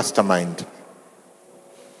SFFG mastermind,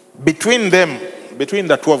 between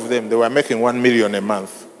the two of them, they were making 1 million a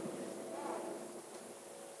month.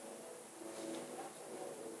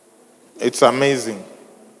 It's amazing.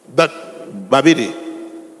 That Babidi,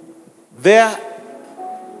 their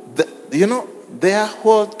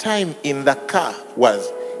whole time in the car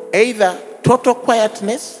was either total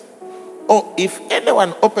quietness, or if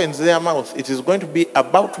anyone opens their mouth, it is going to be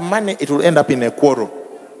about money, it will end up in a quarrel.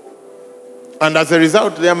 And as a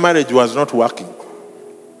result, their marriage was not working.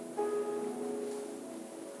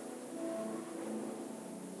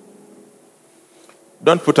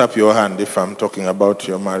 Don't put up your hand if I'm talking about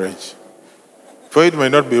your marriage. For it may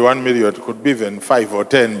not be 1 million, it could be even 5 or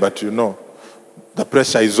 10, but the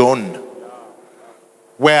pressure is on.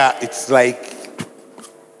 Where it's like,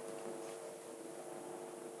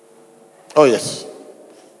 oh yes.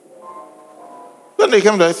 When they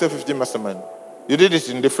came to SF15 Mastermind, you did it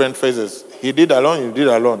in different phases. He did alone, you did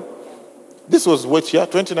alone. This was which year?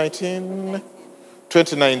 2019?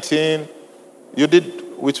 2019. You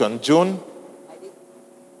did which one? June?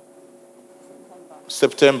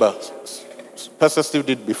 September. Pastor Steve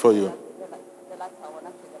did before you.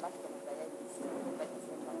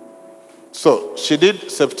 So she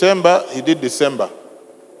did September, he did December.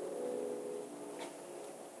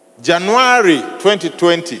 January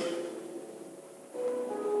 2020,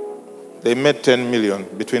 they made 10 million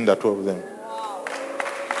between the two of them.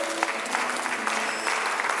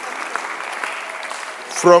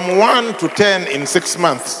 From 1 to 10 in 6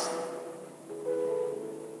 months.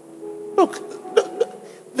 Look,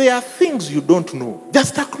 there are things you don't know.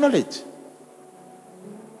 Just acknowledge.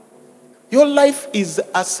 Your life is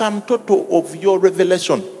a sum total of your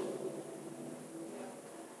revelation.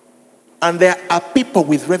 And there are people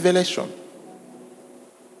with revelation.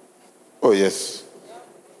 Oh yes.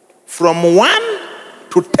 From 1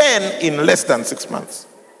 to 10 in less than 6 months.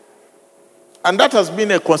 And that has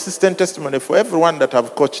been a consistent testimony for everyone that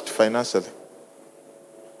I've coached financially.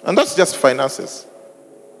 And that's just finances.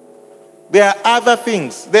 There are other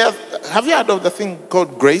things. Have you heard of the thing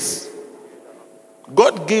called grace?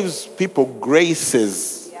 God gives people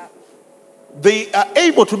graces. Yeah. They are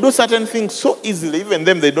able to do certain things so easily, even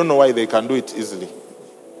them, they don't know why they can do it easily.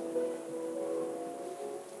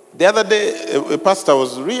 The other day, a pastor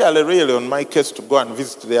was really on my case to go and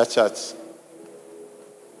visit their church.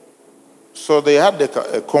 So they had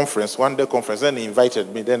a conference, one-day conference, then he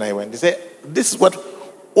invited me, then I went. He said, this is what,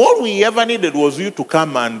 all we ever needed was you to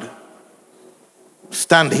come and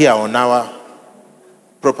stand here on our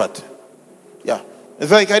property. Yeah.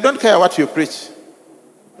 It's like, I don't care what you preach.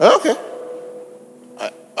 Okay.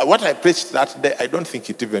 What I preached that day, I don't think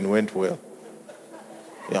it even went well.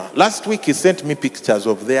 Yeah. Last week he sent me pictures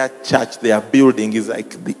of their church, their building. He's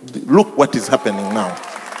like, look what is happening now.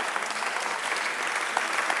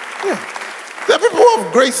 Yeah. There are people who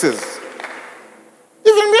have graces.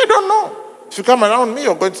 Even me, I don't know. If you come around me,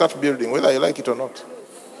 you're going to start building, whether you like it or not.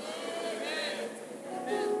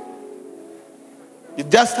 It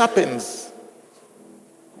just happens.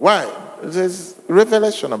 Why? There's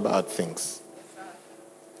revelation about things.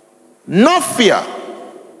 No fear.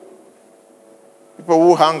 People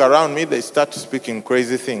who hang around me, they start speaking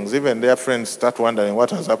crazy things. Even their friends start wondering what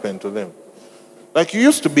has happened to them. Like, you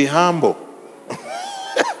used to be humble.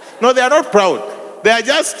 No, they are not proud.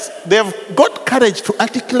 They've got courage to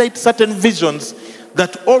articulate certain visions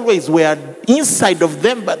that always were inside of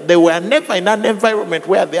them, but they were never in an environment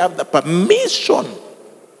where they have the permission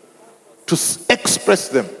to express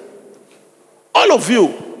them. All of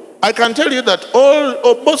you, I can tell you that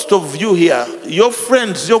most of you here, your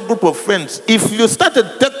friends, your group of friends, if you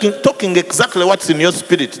started talking exactly what's in your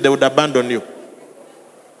spirit, they would abandon you.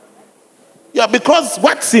 Yeah, because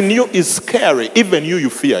what's in you is scary. Even you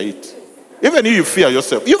fear it. Even you fear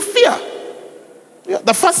yourself. You fear. Yeah.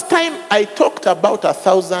 The first time I talked about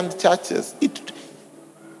 1,000 churches,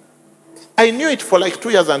 I knew it for like 2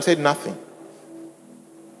 years and said nothing.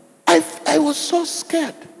 I was so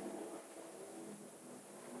scared.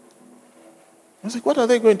 I was like, what are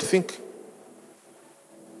they going to think?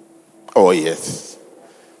 Oh, yes.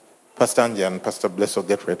 Pastor Angie and Pastor Blesso,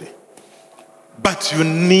 get ready. But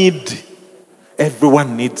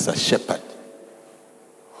everyone needs a shepherd.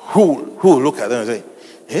 Who will look at them and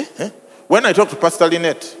say, When I talked to Pastor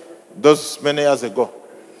Lynette, those many years ago,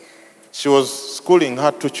 she was schooling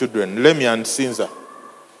her 2 children, Lemmy and Sinza.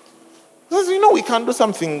 I said, we can do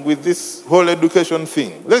something with this whole education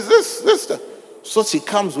thing. Let's. So she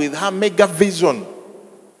comes with her mega vision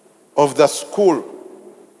of the school.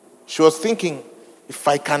 She was thinking, if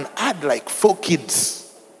I can add like 4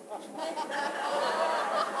 kids,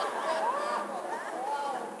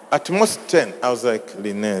 at most 10. I was like,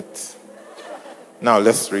 Lynette, now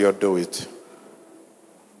let's do it.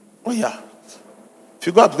 Oh yeah. If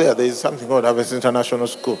you go up there is something called Harvest International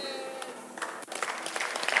School.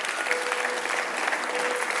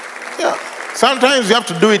 Yeah. Sometimes you have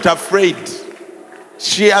to do it afraid.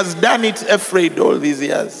 She has done it afraid all these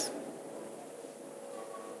years.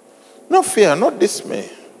 No fear, no dismay.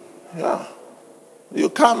 Yeah. You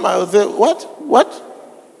come out there, what?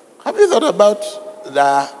 Have you thought about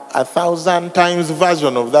the 1,000 times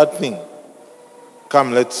version of that thing?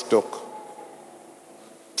 Come, let's talk.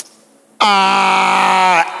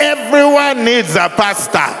 Everyone needs a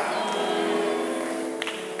pastor.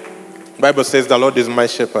 The Bible says the Lord is my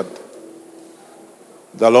shepherd.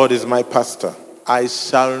 The Lord is my pastor. I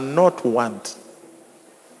shall not want.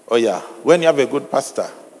 Oh yeah, when you have a good pastor,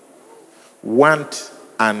 want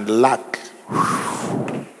and lack.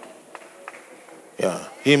 Yeah,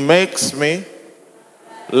 he makes me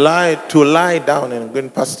lie down in green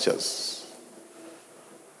pastures.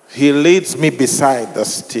 He leads me beside the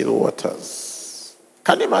still waters.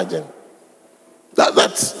 Can you imagine?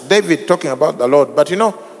 That's David talking about the Lord. But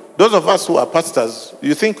those of us who are pastors,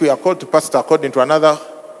 you think we are called to pastor according to another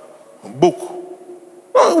book.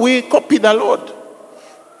 No, we copy the Lord.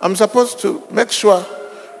 I'm supposed to make sure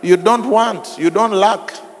you don't want, you don't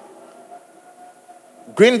lack.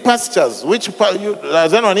 Green pastures,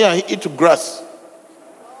 does anyone here eat grass?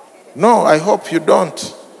 No, I hope you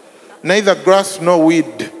don't. Neither grass nor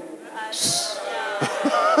weed.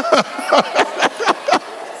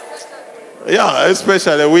 Yeah,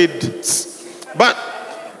 especially weeds. But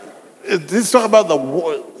this talk about the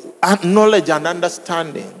knowledge and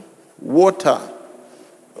understanding, water,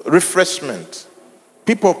 refreshment.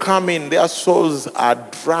 People come in, their souls are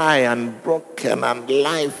dry and broken and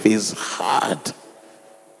life is hard.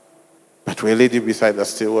 But we lead you beside the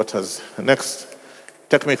still waters. Next,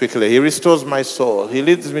 take me quickly. He restores my soul. He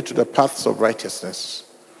leads me to the paths of righteousness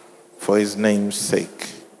for his name's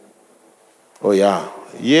sake. Oh yeah,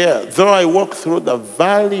 Yeah, though I walk through the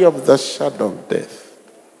valley of the shadow of death,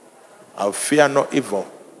 I'll fear no evil.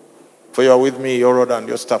 For you're with me, your rod and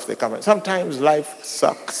your staff, they come. Sometimes life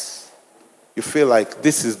sucks. You feel like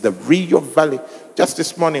this is the real valley. Just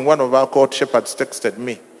this morning, one of our court shepherds texted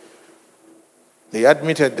me. They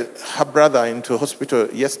admitted her brother into hospital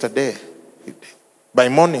yesterday. By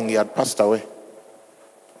morning, he had passed away.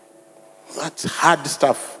 That's hard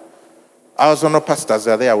stuff. Our zonal pastors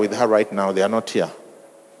are there with her right now. They are not here.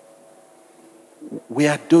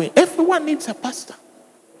 Everyone needs a pastor.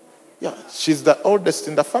 Yeah, she's the oldest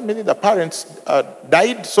in the family. The parents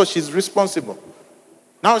died, so she's responsible.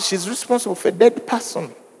 Now she's responsible for a dead person.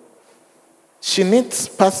 She needs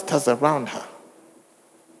pastors around her.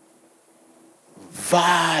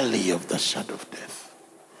 Valley of the shadow of death.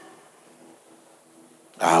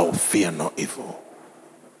 I'll fear no evil.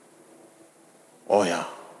 Oh yeah.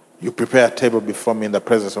 You prepare a table before me in the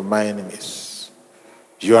presence of my enemies.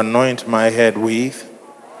 You anoint my head with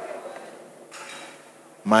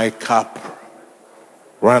my cup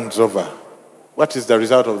runs over. What is the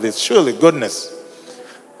result of this? Surely goodness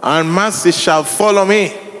and mercy shall follow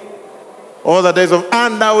me all the days of,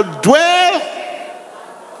 and I will dwell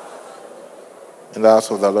in the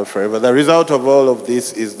house of the Lord forever. The result of all of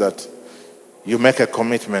this is that you make a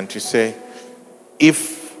commitment. You say,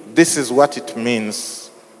 if this is what it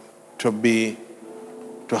means to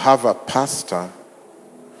have a pastor,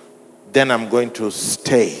 then I'm going to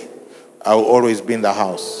stay. I'll always be in the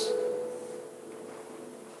house.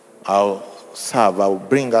 I'll serve. I'll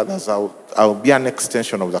bring others. I'll be an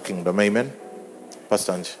extension of the kingdom. Amen.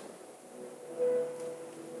 Pastor Angie.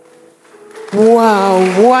 Wow,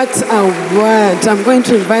 what a word. I'm going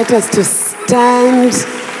to invite us to stand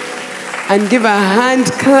and give a hand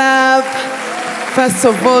clap. First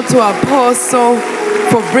of all, to Apostle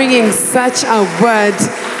for bringing such a word,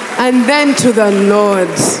 and then to the Lord.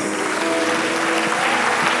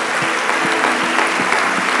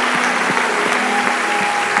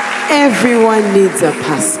 Everyone needs a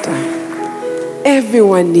pastor.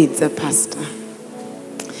 Everyone needs a pastor.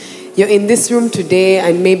 You're in this room today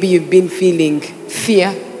and maybe you've been feeling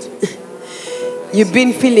fear. You've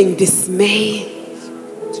been feeling dismay.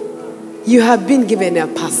 You have been given a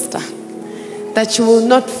pastor that you will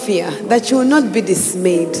not fear, that you will not be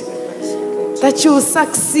dismayed, that you will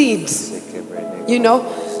succeed,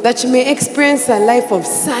 that you may experience a life of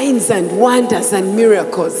signs and wonders and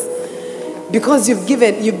miracles. Because you've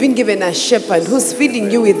been given a shepherd who's feeding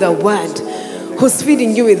you with the word, who's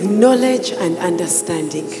feeding you with knowledge and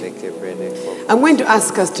understanding. I'm going to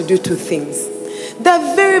ask us to do two things.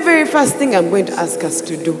 The very, very first thing I'm going to ask us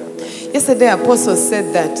to do. Yesterday, Apostle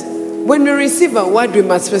said that when we receive a word, we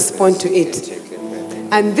must respond to it.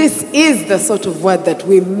 And this is the sort of word that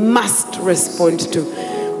we must respond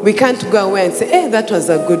to. We can't go away and say, hey, that was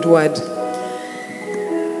a good word.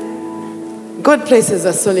 God places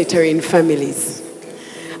us solitary in families.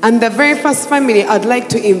 And the very first family I'd like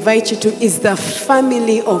to invite you to is the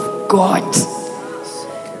family of God.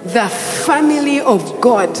 The family of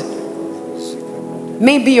God.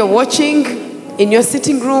 Maybe you're watching in your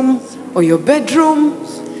sitting room or your bedroom,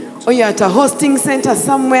 or you're at a hosting center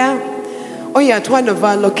somewhere, or you're at one of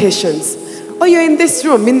our locations, or you're in this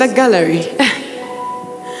room, in the gallery,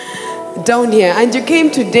 down here, and you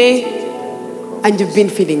came today and you've been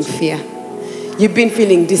feeling fear. You've been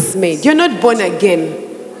feeling dismayed. You're not born again.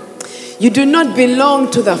 You do not belong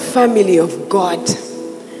to the family of God.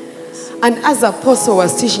 And as Apostle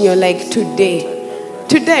was teaching, you're like,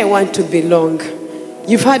 today I want to belong.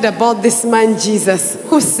 You've heard about this man Jesus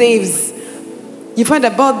who saves. You've heard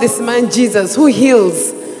about this man Jesus who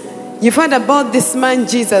heals. You've heard about this man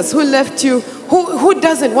Jesus who left you, who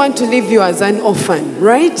doesn't want to leave you as an orphan,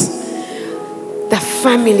 right? The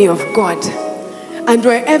family of God. And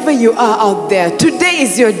wherever you are out there, today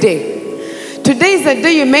is your day. Today is the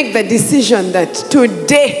day you make the decision that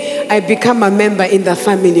today I become a member in the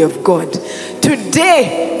family of God.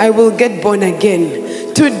 Today I will get born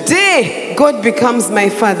again. Today God becomes my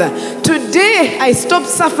father. Today I stop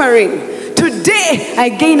suffering. Today I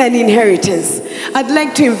gain an inheritance. I'd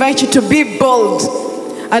like to invite you to be bold.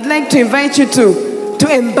 I'd like to invite you to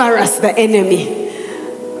embarrass the enemy.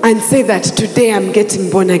 And say that today I'm getting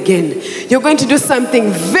born again. You're going to do something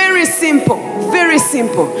very simple, very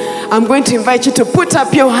simple. I'm going to invite you to put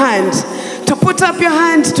up your hand, to put up your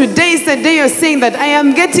hand. Today is the day you're saying that I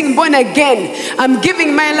am getting born again. I'm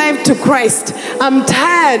giving my life to Christ. I'm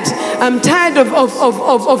tired. I'm tired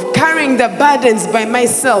of carrying the burdens by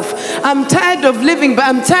myself. I'm tired of living, but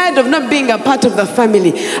I'm tired of not being a part of the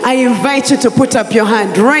family. I invite you to put up your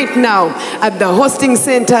hand right now at the hosting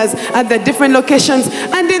centers, at the different locations,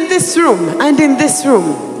 and in this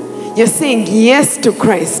room. You're saying yes to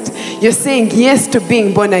Christ. You're saying yes to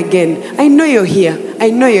being born again. I know you're here.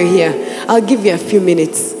 I'll give you a few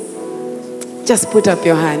minutes. Just put up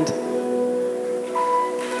your hand.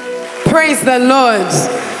 Praise the Lord.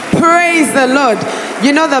 Praise the Lord.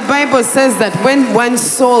 You know, the Bible says that when one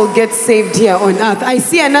soul gets saved here on earth. I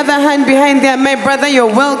see another hand behind there. My brother, you're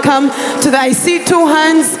welcome to the. I see 2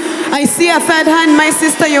 hands. I see a 3rd hand. My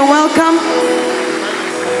sister, you're welcome.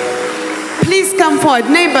 Please come forward.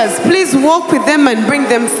 Neighbors, please walk with them and bring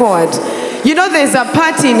them forward. You know there's a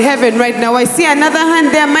party in heaven right now. I see another hand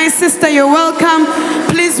there. My sister, you're welcome.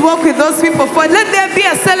 Please walk with those people forward. Let there be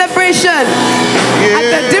a celebration at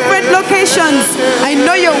the different locations. I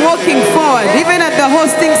know you're walking forward. Even at the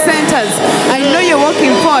hosting centers, I know you're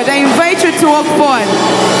walking forward. I invite you to walk forward.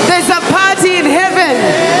 There's a party in heaven.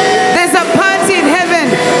 There's a party in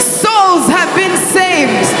heaven. Souls have been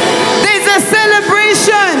saved. There's a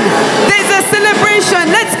celebration. There's a celebration.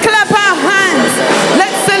 Let's clap our hands.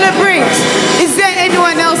 Let's celebrate. Is there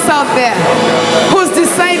anyone else out there who's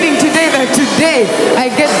deciding today that today I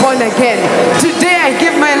get born again? Today I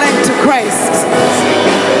give my life to Christ.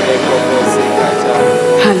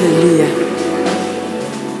 Hallelujah.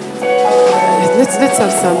 Let's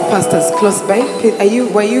have some pastors close by.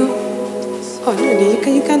 Were you? Oh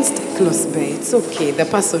no, you can stay close by. It's okay. The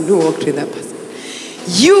person who walked with that person.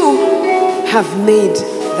 You have made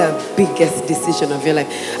the biggest decision of your life.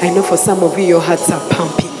 I know for some of you, your hearts are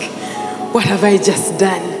pumping. What have I just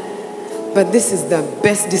done? But this is the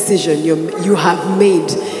best decision you have made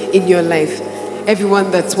in your life.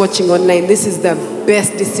 Everyone that's watching online, this is the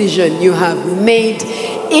best decision you have made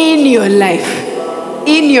in your life.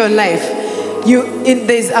 In your life.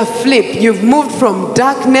 There's a flip. You've moved from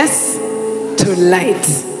darkness to light.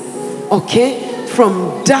 Okay?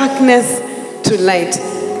 From darkness to light.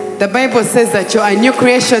 The Bible says that you're a new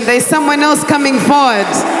creation. There's someone else coming forward.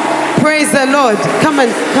 Praise the Lord. Come on,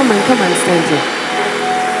 stand here.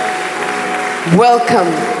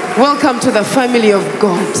 Welcome to the family of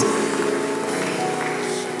God.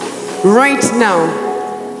 Right now,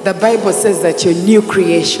 the Bible says that you're new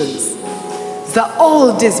creations. The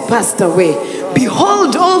old is passed away.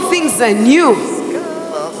 Behold, all things are new.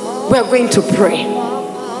 We're going to pray.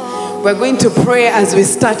 We're going to pray as we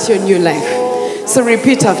start your new life. So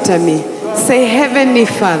repeat after me. Say, Heavenly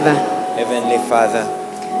Father. Heavenly Father.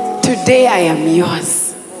 Today I am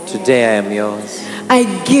yours. Today I am yours. I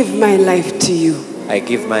give my life to you. I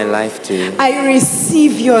give my life to you. I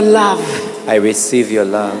receive your love. I receive your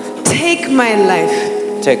love. Take my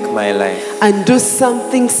life. Take my life. And do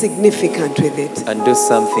something significant with it. And do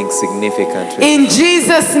something significant with it. In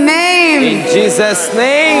Jesus' name. In Jesus'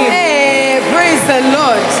 name. Hey, praise the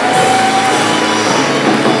Lord.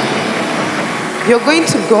 You're going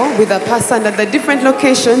to go with a pastor, and at the different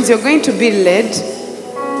locations, you're going to be led.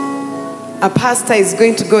 A pastor is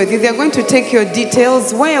going to go with you. They're going to take your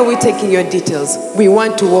details. Why are we taking your details? We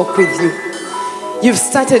want to walk with you. You've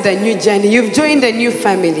started a new journey. You've joined a new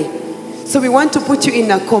family. So we want to put you in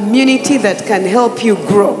a community that can help you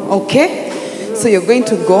grow, okay? So you're going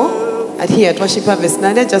to go here at Worship Harvest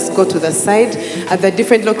Nanda. Just go to the side. At the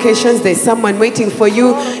different locations, there's someone waiting for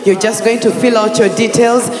you. You're just going to fill out your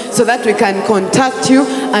details so that we can contact you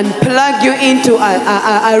and plug you into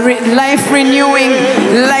a life-renewing,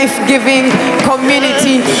 life-giving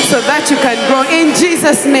community so that you can grow in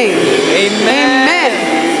Jesus' name. Amen.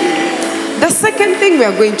 The second thing we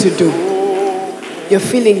are going to do, you're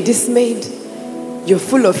feeling dismayed. You're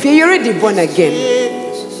full of fear. You're already born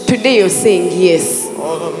again. Today you're saying yes.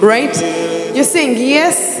 Right? You're saying,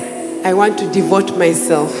 yes, I want to devote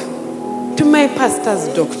myself to my pastor's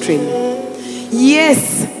doctrine.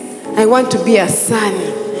 Yes, I want to be a son.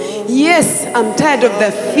 Yes, I'm tired of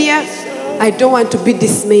the fear. I don't want to be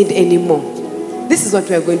dismayed anymore. This is what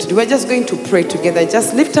we're going to do. We're just going to pray together.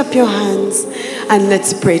 Just lift up your hands and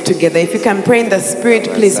let's pray together. If you can pray in the Spirit,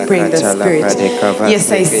 please pray in the Spirit. Yes,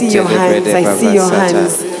 I see your hands. I see your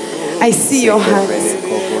hands. I see your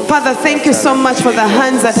hands. Father, thank you so much for the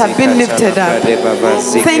hands that have been lifted up.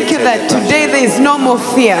 Thank you that today there is no more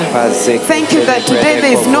fear. Thank you that today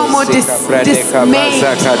there is no more dismay.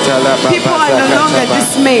 People are no longer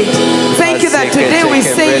dismayed. Thank you that today we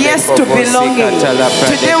say yes to belonging.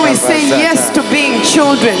 Today we say yes to being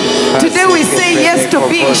children. Today we say yes to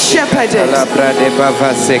being shepherded.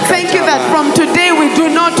 Thank you that from today we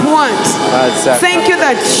do not want. Thank you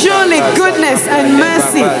that surely goodness and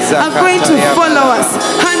mercy are going to follow us,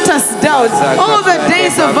 hunt us down all the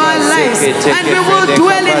days of our lives, and we will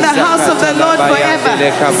dwell in the house of the Lord forever.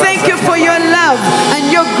 Thank you for your love and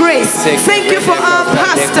your grace. Thank you for our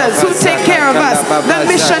pastors who take care of us, the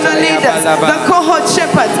missional leaders, the cohort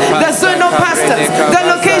shepherds, the zonal pastors, the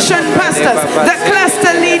location pastors, the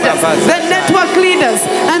cluster leaders, the network leaders,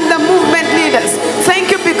 and the movement leaders. Thank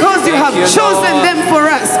you because you have chosen them for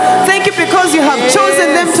us. Thank you because you have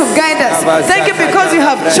chosen them to guide us. Thank you because you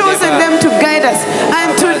have chosen them to guide us.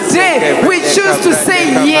 And today we choose to say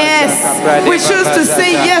yes. We choose to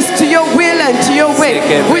say yes to your will and to your way.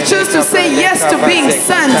 We choose to say yes to being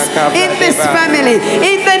sons in this family.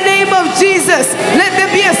 In the name of Jesus, let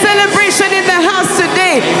there be a celebration in the house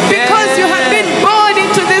today because you have been born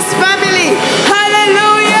into this family.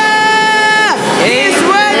 Hallelujah! He is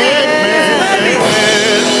worthy.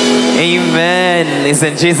 Amen.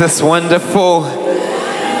 Isn't Jesus wonderful?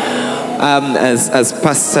 As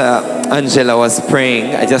Pastor Angela was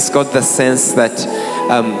praying, I just got the sense that,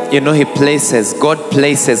 God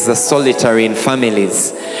places the solitary in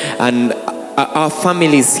families. And our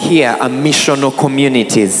families here are missional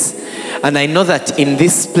communities. And I know that in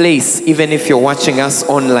this place, even if you're watching us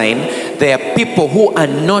online, there are people who are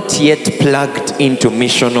not yet plugged into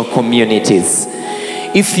missional communities.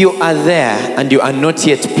 If you are there and you are not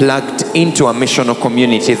yet plugged into a missional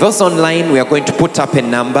community, those online, we are going to put up a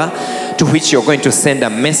number to which you're going to send a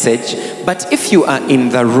message. But if you are in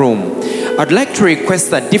the room, I'd like to request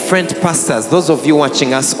that different pastors, those of you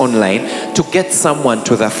watching us online, to get someone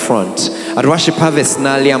to the front. At Worship Harvest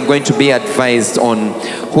Nali, I'm going to be advised on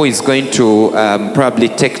who is going to probably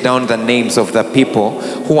take down the names of the people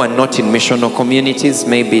who are not in missional communities.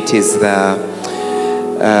 Maybe it is the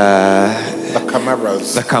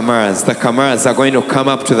Camaras. The Camaras are going to come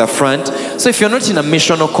up to the front. So if you're not in a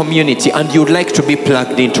missional community and you'd like to be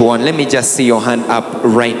plugged into one, let me just see your hand up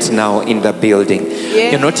right now in the building.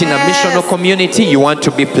 Yes. You're not in a missional community, you want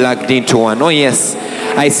to be plugged into one. Oh yes,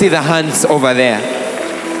 I see the hands over there.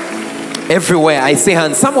 Everywhere I see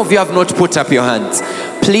hands. Some of you have not put up your hands.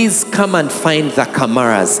 Please come and find the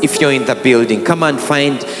Camaras. If you're in the building, come and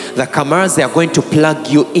find the Camaras. They are going to plug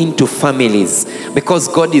you into families because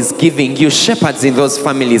God is giving you shepherds in those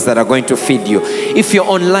families that are going to feed you. If you're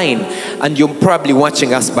online and you're probably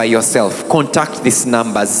watching us by yourself, contact this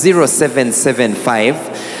number 0775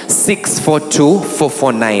 642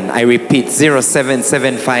 449. I repeat,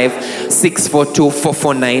 0775 642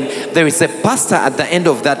 449. There is a pastor at the end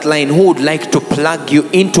of that line who would like to plug you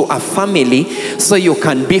into a family so you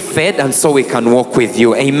can be fed and so we can walk with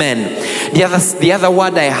you. Amen. The other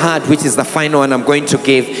word I had, which is the final one I'm going to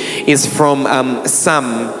give, is from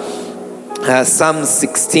Psalm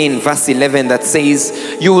 16 verse 11 that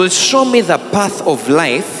says, "You will show me the path of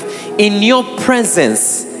life. In your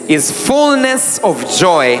presence is fullness of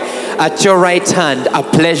joy. At your right hand are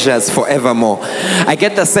pleasures forevermore." I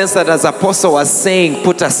get the sense that as Apostle was saying,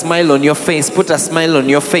 put a smile on your face, put a smile on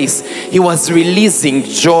your face, he was releasing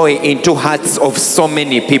joy into hearts of so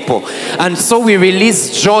many people. And so we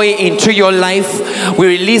release joy into your life. We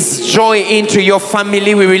release joy into your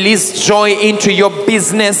family. We release joy into your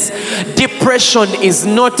business. Depression is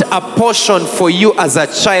not a portion for you as a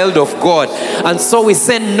child of God. And so we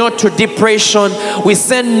say no to depression. We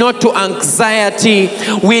say no to anxiety.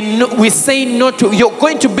 We say no to, you're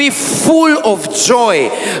going to be full of joy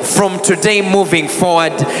from today moving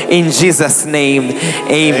forward in Jesus' name.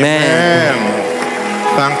 Amen.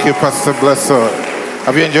 Thank you, Pastor Blessor.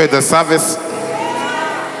 Have you enjoyed the service?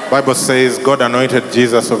 Bible says God anointed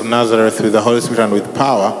Jesus of Nazareth with the Holy Spirit and with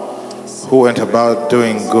power, who went about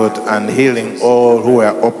doing good and healing all who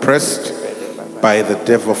were oppressed by the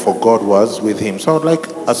devil, for God was with him. So I'd like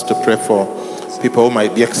us to pray for people who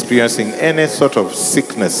might be experiencing any sort of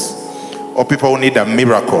sickness, or people who need a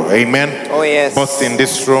miracle. Amen. Oh yes. Both in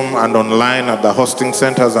this room and online at the hosting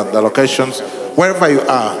centers, at the locations, wherever you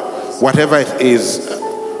are, whatever it is,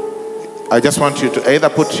 I just want you to either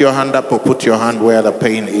put your hand up or put your hand where the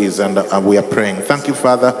pain is, and we are praying. Thank you,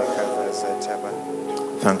 Father.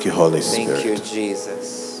 Thank you, Holy Spirit. Thank you,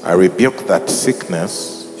 Jesus. I rebuke that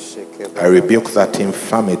sickness. I rebuke that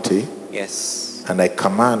infirmity. Yes. And I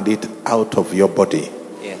command it out of your body.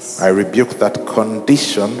 Yes. I rebuke that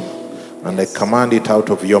condition And I command it out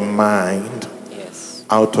of your mind, Yes.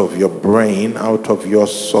 out of your brain, out of your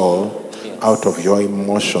soul, out of your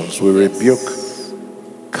emotions. We rebuke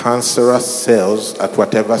cancerous cells at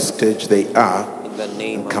whatever stage they are. In the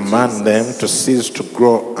name of Command them to cease to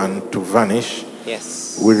grow and to vanish.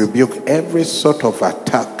 Yes. We rebuke every sort of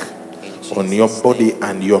attack on your body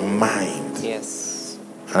and your mind. Yes.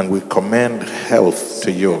 And we commend health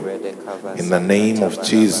to you. In the name of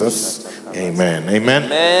Jesus, amen. Amen.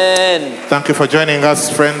 Amen. Thank you for joining us,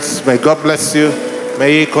 friends. May God bless you.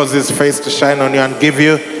 May He cause His face to shine on you and give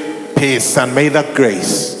you peace. And may the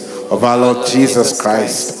grace of our Lord Jesus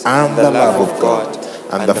Christ and the love of God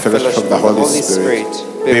and the fellowship of the Holy Spirit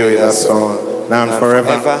be with us all now and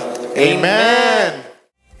forever. Amen.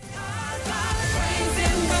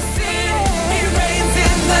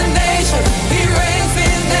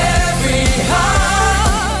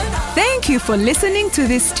 Thank you for listening to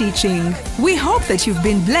this teaching. We hope that you've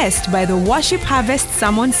been blessed by the Worship Harvest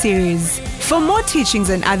Sermon series. For more teachings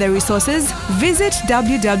and other resources, visit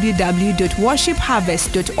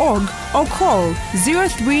www.worshipharvest.org or call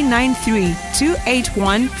 0393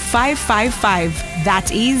 281 555.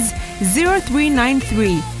 That is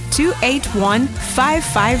 0393 281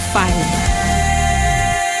 555.